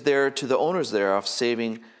good is there to the owners thereof,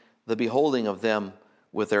 saving the beholding of them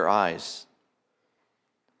with their eyes?"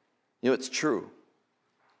 It's true.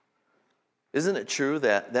 Isn't it true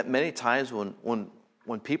that many times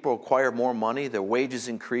when people acquire more money, their wages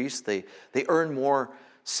increase, they earn more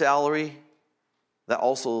salary, that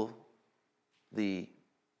also the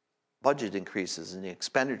budget increases and the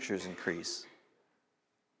expenditures increase?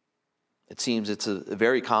 It seems it's a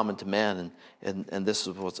very common to man, and this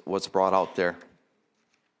is what's brought out there.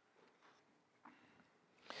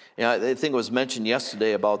 I think it was mentioned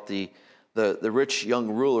yesterday about the rich young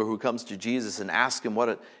ruler who comes to Jesus and asks him,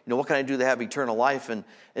 what can I do to have eternal life? And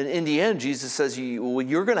in the end, Jesus says,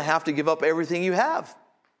 you're going to have to give up everything you have.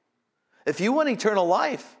 If you want eternal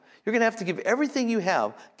life, you're going to have to give everything you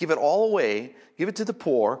have, give it all away, give it to the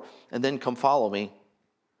poor, and then come follow me.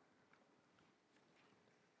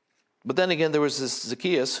 But then again, there was this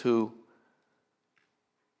Zacchaeus who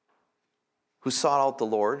sought out the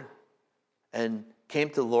Lord and came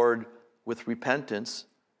to the Lord with repentance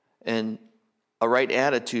and a right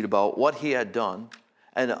attitude about what he had done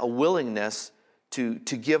and a willingness to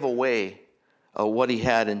give away what he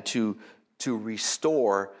had and to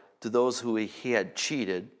restore to those who he had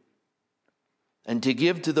cheated and to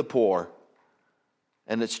give to the poor.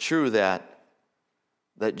 And it's true that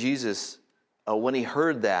Jesus, when he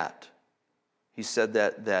heard that, he said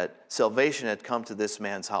that salvation had come to this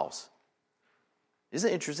man's house. Isn't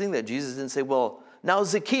it interesting that Jesus didn't say, well, now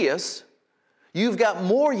Zacchaeus, you've got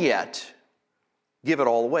more yet. Give it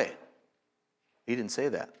all away. He didn't say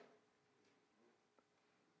that.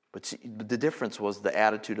 But see, the difference was the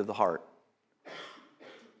attitude of the heart.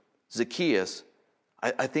 Zacchaeus,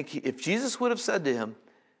 I think if Jesus would have said to him,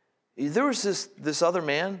 there was this other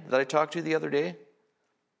man that I talked to the other day,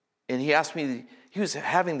 and he asked me, he was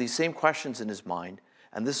having these same questions in his mind,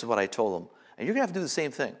 and this is what I told him. And you're going to have to do the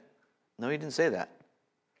same thing. No, he didn't say that.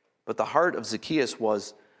 But the heart of Zacchaeus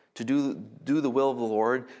was to do the will of the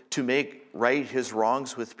Lord, to make right his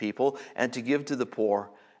wrongs with people, and to give to the poor.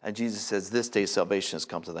 And Jesus says, this day salvation has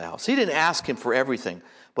come to thy house. He didn't ask him for everything,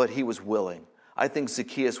 but he was willing. I think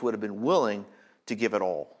Zacchaeus would have been willing to give it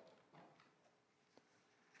all.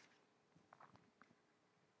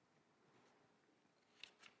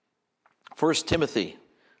 First Timothy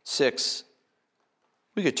 6.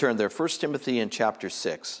 We could turn there. 1 Timothy in chapter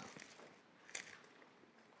 6.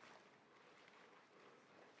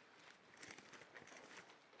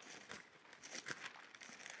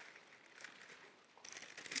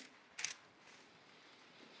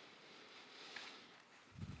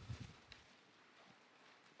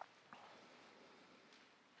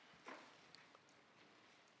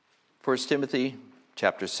 First Timothy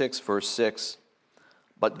chapter 6, verse 6.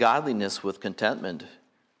 But godliness with contentment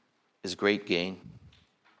is great gain.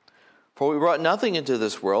 For we brought nothing into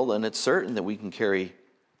this world, and it's certain that we can carry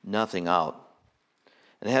nothing out.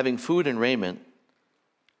 And having food and raiment,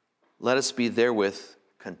 let us be therewith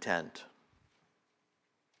content.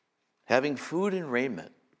 Having food and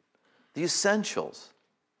raiment, the essentials,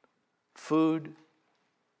 food,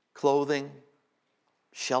 clothing,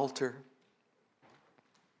 shelter.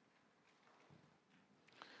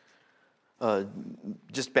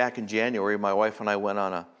 Just back in January, my wife and I went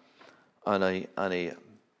on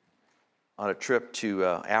a trip to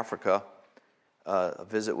Africa, a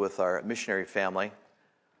visit with our missionary family,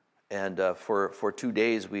 and for 2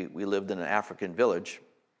 days we lived in an African village.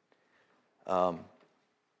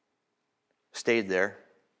 Stayed there,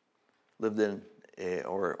 lived in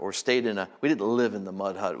or stayed in a. We didn't live in the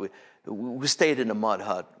mud hut. We stayed in a mud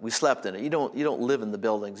hut. We slept in it. You don't live in the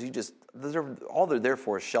buildings. All they're there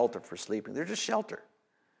for is shelter for sleeping. They're just shelter.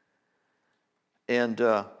 And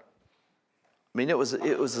I mean, it was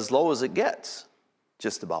as low as it gets,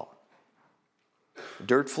 just about.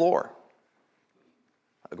 Dirt floor,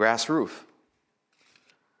 a grass roof,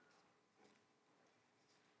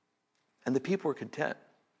 and the people were content.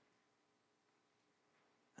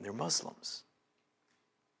 And they're Muslims.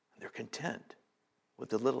 And they're content with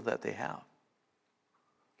the little that they have.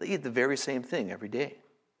 They eat the very same thing every day.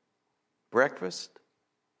 Breakfast,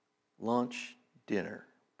 lunch, dinner.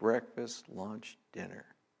 Breakfast, lunch, dinner.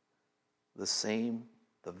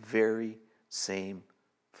 The very same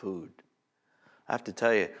food. I have to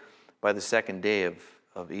tell you, by the second day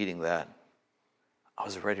of eating that, I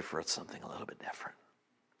was ready for something a little bit different.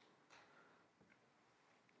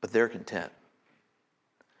 But they're content.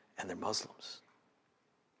 And they're Muslims.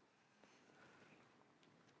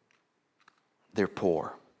 They're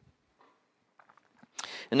poor.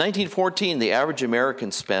 In 1914, the average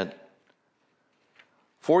American spent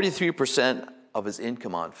 43% of his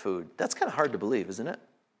income on food. That's kind of hard to believe, isn't it?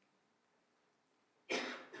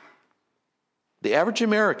 The average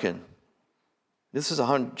American, this is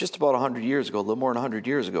just about 100 years ago, a little more than 100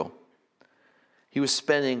 years ago, he was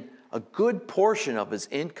spending a good portion of his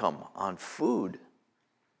income on food.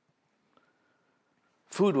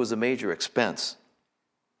 Food was a major expense.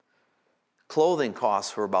 Clothing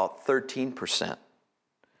costs were about 13%.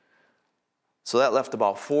 So that left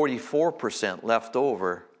about 44% left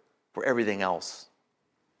over for everything else.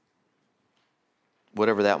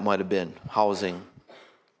 Whatever that might have been. Housing,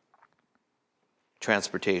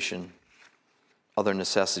 transportation, other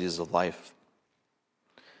necessities of life.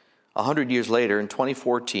 100 years later, in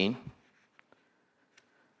 2014,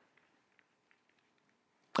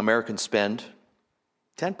 Americans spend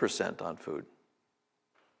 10% on food.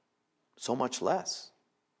 So much less.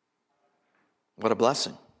 What a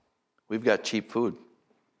blessing. We've got cheap food.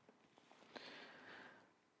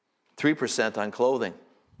 3% on clothing.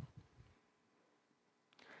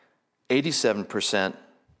 87%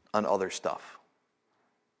 on other stuff.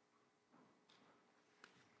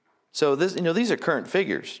 So these are current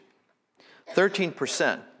figures.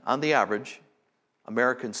 13% on the average,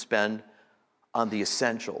 Americans spend on the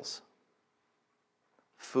essentials,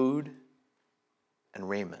 food and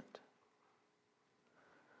raiment.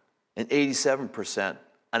 And 87%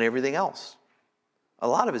 on everything else. A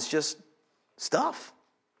lot of it's just stuff.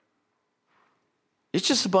 It's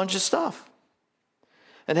just a bunch of stuff.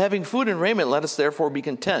 And having food and raiment, let us therefore be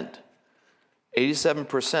content.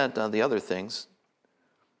 87% on the other things.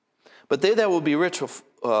 But they that will be rich will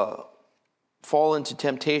fall into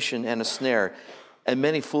temptation and a snare, and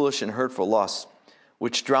many foolish and hurtful lusts,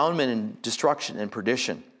 which drown men in destruction and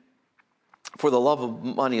perdition. For the love of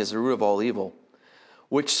money is the root of all evil,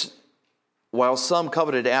 which, while some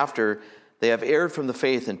coveted after, they have erred from the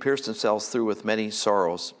faith and pierced themselves through with many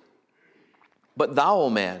sorrows. But thou, O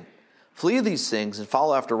man, flee these things and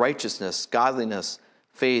follow after righteousness, godliness,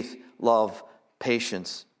 faith, love,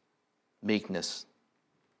 patience, meekness.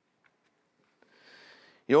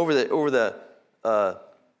 You know, over the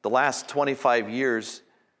last 25 years,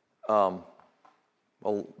 a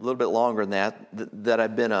little bit longer than that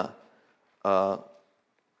I've been a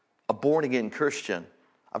born-again Christian,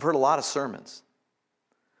 I've heard a lot of sermons.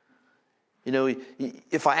 You know,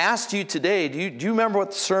 if I asked you today, do you remember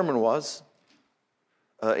what the sermon was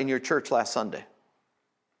in your church last Sunday?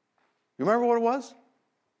 You remember what it was?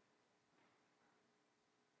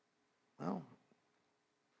 Well,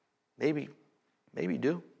 maybe you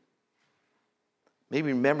do.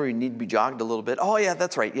 Maybe memory need to be jogged a little bit. Oh, yeah,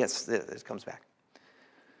 that's right. Yes, it comes back.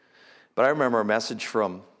 But I remember a message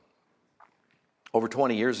from over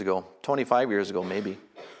 20 years ago, 25 years ago maybe.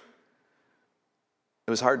 It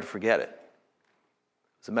was hard to forget it.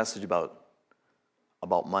 It's a message about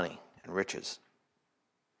money and riches.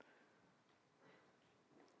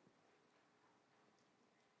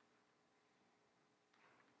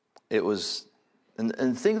 It was, and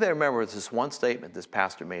the thing that I remember was this one statement this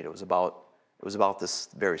pastor made. It was about this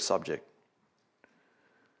very subject.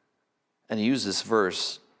 And he used this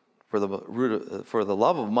verse, for the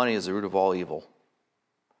love of money is the root of all evil.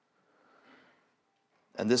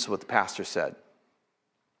 And this is what the pastor said.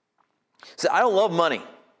 He said, I don't love money.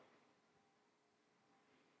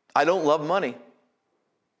 I don't love money.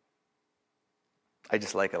 I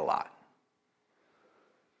just like it a lot.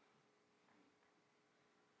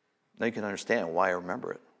 Now you can understand why I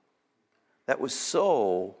remember it. That was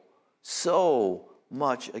so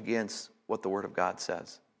much against what the Word of God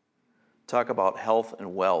says. Talk about health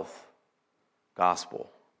and wealth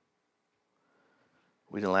gospel.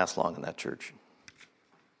 We didn't last long in that church.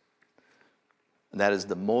 And that is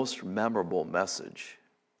the most memorable message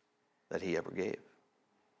that he ever gave,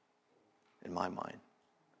 in my mind.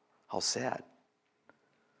 How sad.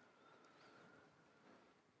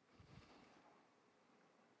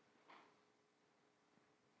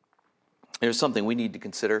 There's something we need to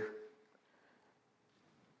consider.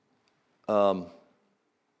 I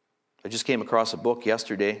just came across a book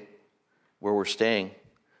yesterday where we're staying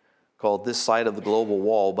called This Side of the Global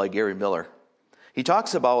Wall by Gary Miller. He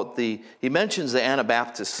talks about he mentions the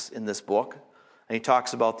Anabaptists in this book, and he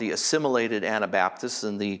talks about the assimilated Anabaptists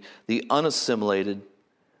and the unassimilated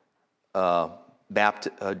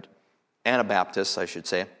Anabaptists, I should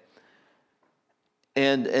say.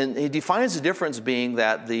 And he defines the difference being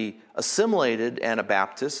that the assimilated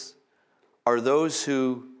Anabaptists are those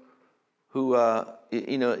who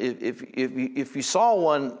if you saw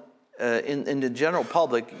one in the general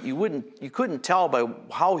public, you couldn't tell by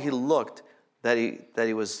how he looked that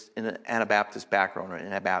he was in an Anabaptist background or in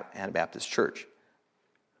an Anabaptist church.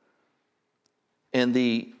 And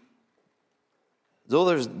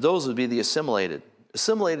those would be the assimilated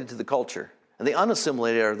to the culture, and the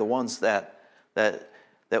unassimilated are the ones that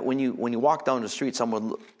when you walk down the street,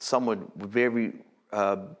 someone would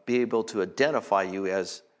be able to identify you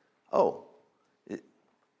as, oh,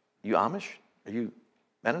 you Amish? Are you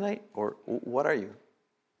Mennonite? Or what are you?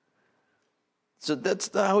 So that's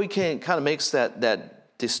how he kind of makes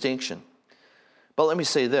that distinction. But let me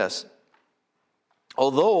say this.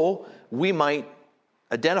 Although we might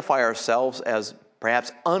identify ourselves as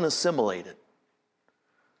perhaps unassimilated,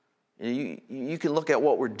 you can look at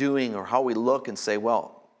what we're doing or how we look and say,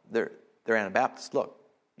 well, they're Anabaptists. Look,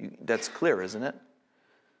 that's clear, isn't it?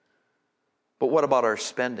 But what about our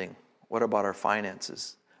spending? What about our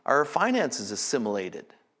finances? Are our finances assimilated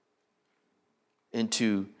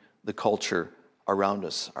into the culture around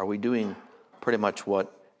us? Are we doing pretty much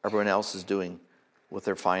what everyone else is doing with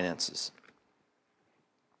their finances?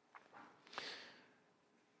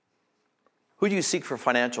 Who do you seek for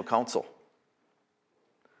financial counsel?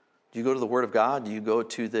 Do you go to the Word of God? Do you go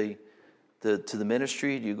to the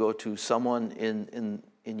ministry? Do you go to someone in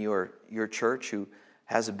your church who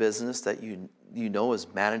has a business that you know is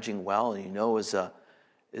managing well and you know is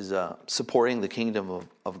supporting the kingdom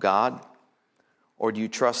of God? Or do you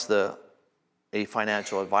trust a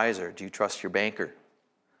financial advisor? Do you trust your banker?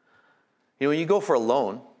 You know, when you go for a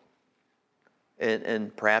loan,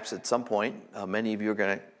 and perhaps at some point, many of you are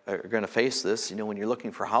going to face this. You know, when you're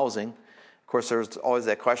looking for housing, of course, there's always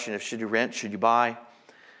that question of should you rent, should you buy?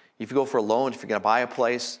 If you go for a loan, if you're going to buy a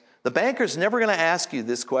place, the banker's never going to ask you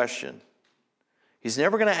this question. He's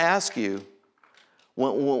never going to ask you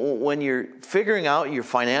when you're figuring out your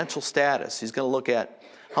financial status. He's going to look at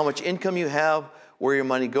how much income you have, where your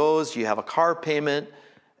money goes, you have a car payment,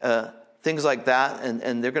 things like that,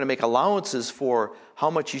 and they're going to make allowances for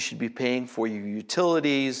how much you should be paying for your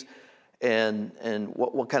utilities and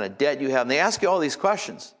what kind of debt you have. And they ask you all these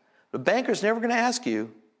questions. The banker's never going to ask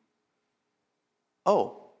you,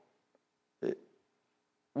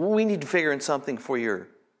 we need to figure in something for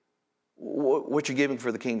what you're giving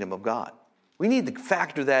for the kingdom of God. We need to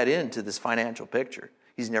factor that into this financial picture.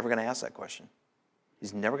 He's never going to ask that question.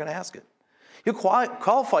 He's never going to ask it. He'll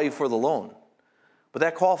qualify you for the loan, but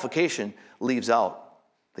that qualification leaves out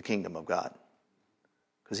the kingdom of God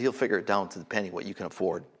because he'll figure it down to the penny what you can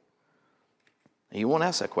afford. And you won't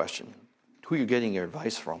ask that question, who you're getting your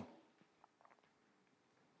advice from.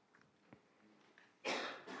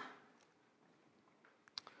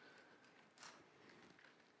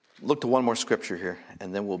 Look to one more scripture here,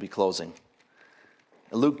 and then we'll be closing.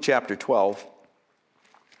 In Luke chapter 12,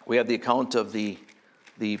 we have the account of the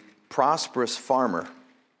prosperous farmer.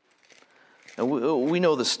 And we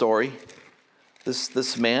know the story.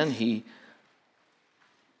 This man, he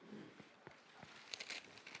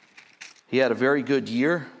had a very good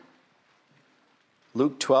year.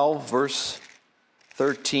 Luke 12, verse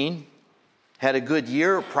 13. Had a good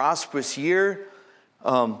year, a prosperous year.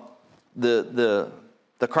 The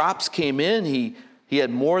crops came in. He had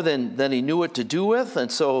more than he knew what to do with. And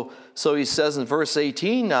so he says in verse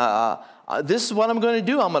 18, this is what I'm going to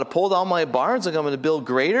do. I'm going to pull down my barns. I'm going to build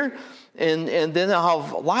greater. And then I'll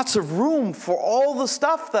have lots of room for all the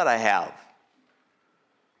stuff that I have.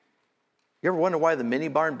 You ever wonder why the mini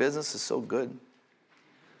barn business is so good?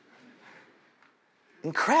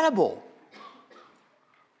 Incredible.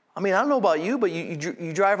 I mean, I don't know about you, but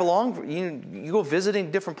you drive along, you go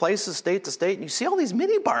visiting different places, state to state, and you see all these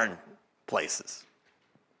mini barn places.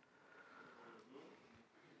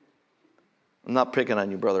 I'm not picking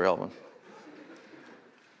on you, Brother Elvin.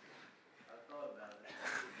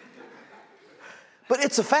 But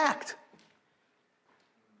it's a fact.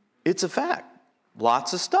 It's a fact.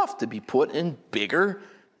 Lots of stuff to be put in bigger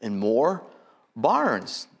and more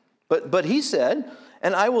barns. But he said,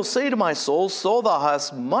 and I will say to my soul, so thou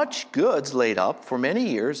hast much goods laid up for many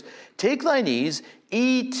years. Take thine ease,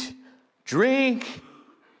 eat, drink,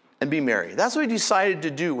 and be merry. That's what he decided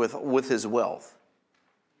to do with his wealth.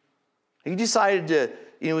 He decided to,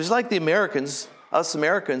 it was like us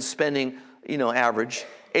Americans spending, average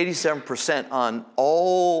 87% on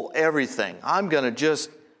everything. I'm going to just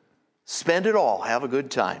spend it all, have a good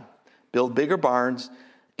time, build bigger barns,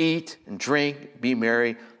 eat and drink, be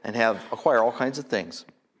merry, and acquire all kinds of things.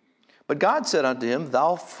 But God said unto him,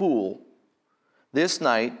 Thou fool, this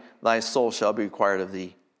night thy soul shall be required of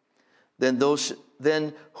thee.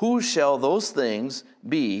 Then who shall those things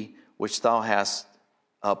be which thou hast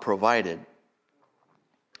provided?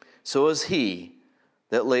 So is he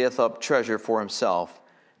that layeth up treasure for himself,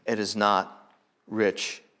 and is not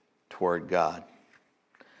rich toward God.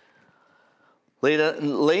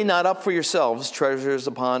 Lay not up for yourselves treasures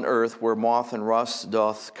upon earth, where moth and rust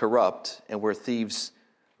doth corrupt, and where thieves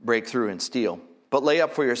break through and steal. But lay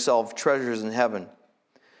up for yourself treasures in heaven,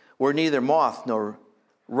 where neither moth nor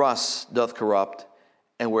rust doth corrupt,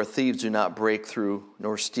 and where thieves do not break through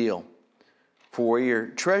nor steal. For where your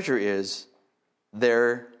treasure is,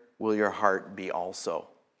 there will your heart be also.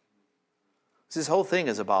 This whole thing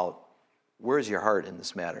is about, where's your heart in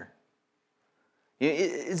this matter?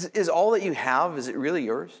 Is all that you have, is it really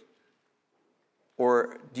yours?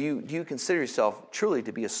 Or do you consider yourself truly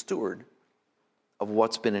to be a steward of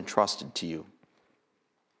what's been entrusted to you?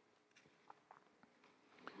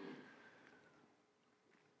 I'm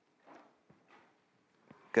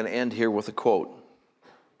going to end here with a quote.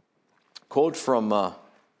 Quote from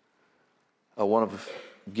one of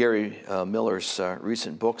Gary Miller's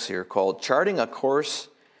recent books here called Charting a Course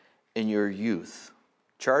in Your Youth.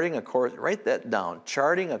 Charting a course, write that down.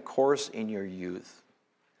 Charting a Course in Your Youth.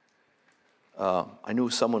 I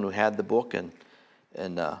knew someone who had the book and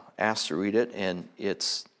asked to read it, and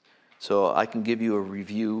so I can give you a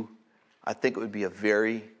review. I think it would be a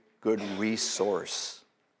very good resource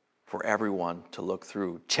for everyone to look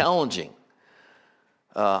through. Challenging.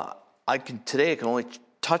 Today I can only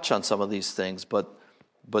touch on some of these things, but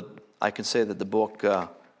I can say that the book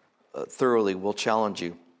thoroughly will challenge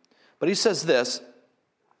you. But he says this: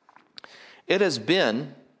 it has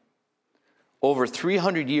been over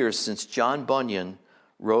 300 years since John Bunyan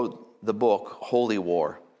wrote the book Holy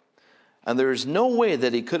War, and there is no way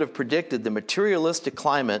that he could have predicted the materialistic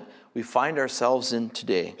climate we find ourselves in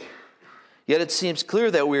today. Yet it seems clear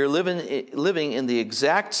that we are living in the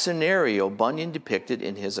exact scenario Bunyan depicted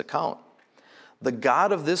in his account. The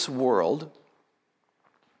God of this world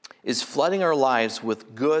is flooding our lives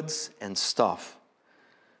with goods and stuff.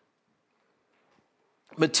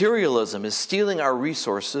 Materialism is stealing our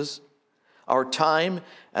resources, our time,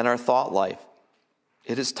 and our thought life.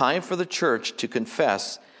 It is time for the church to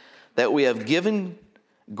confess that we have given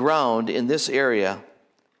ground in this area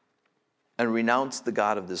and renounce the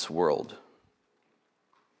God of this world.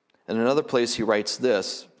 In another place he writes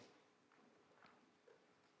this: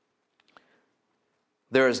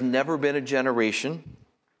 there has never been a generation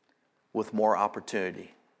with more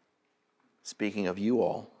opportunity. Speaking of you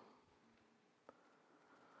all.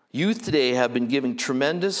 Youth today have been given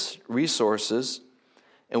tremendous resources,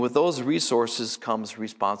 and with those resources comes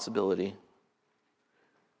responsibility.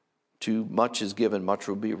 Too much is given, much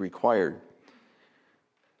will be required.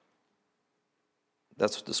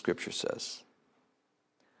 That's what the scripture says.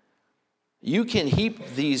 You can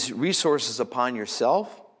heap these resources upon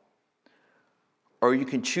yourself, or you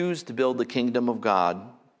can choose to build the kingdom of God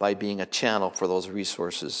by being a channel for those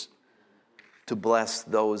resources to bless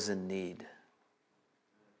those in need.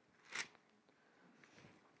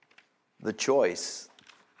 The choice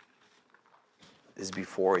is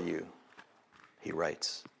before you, he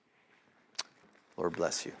writes. Lord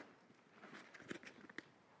bless you.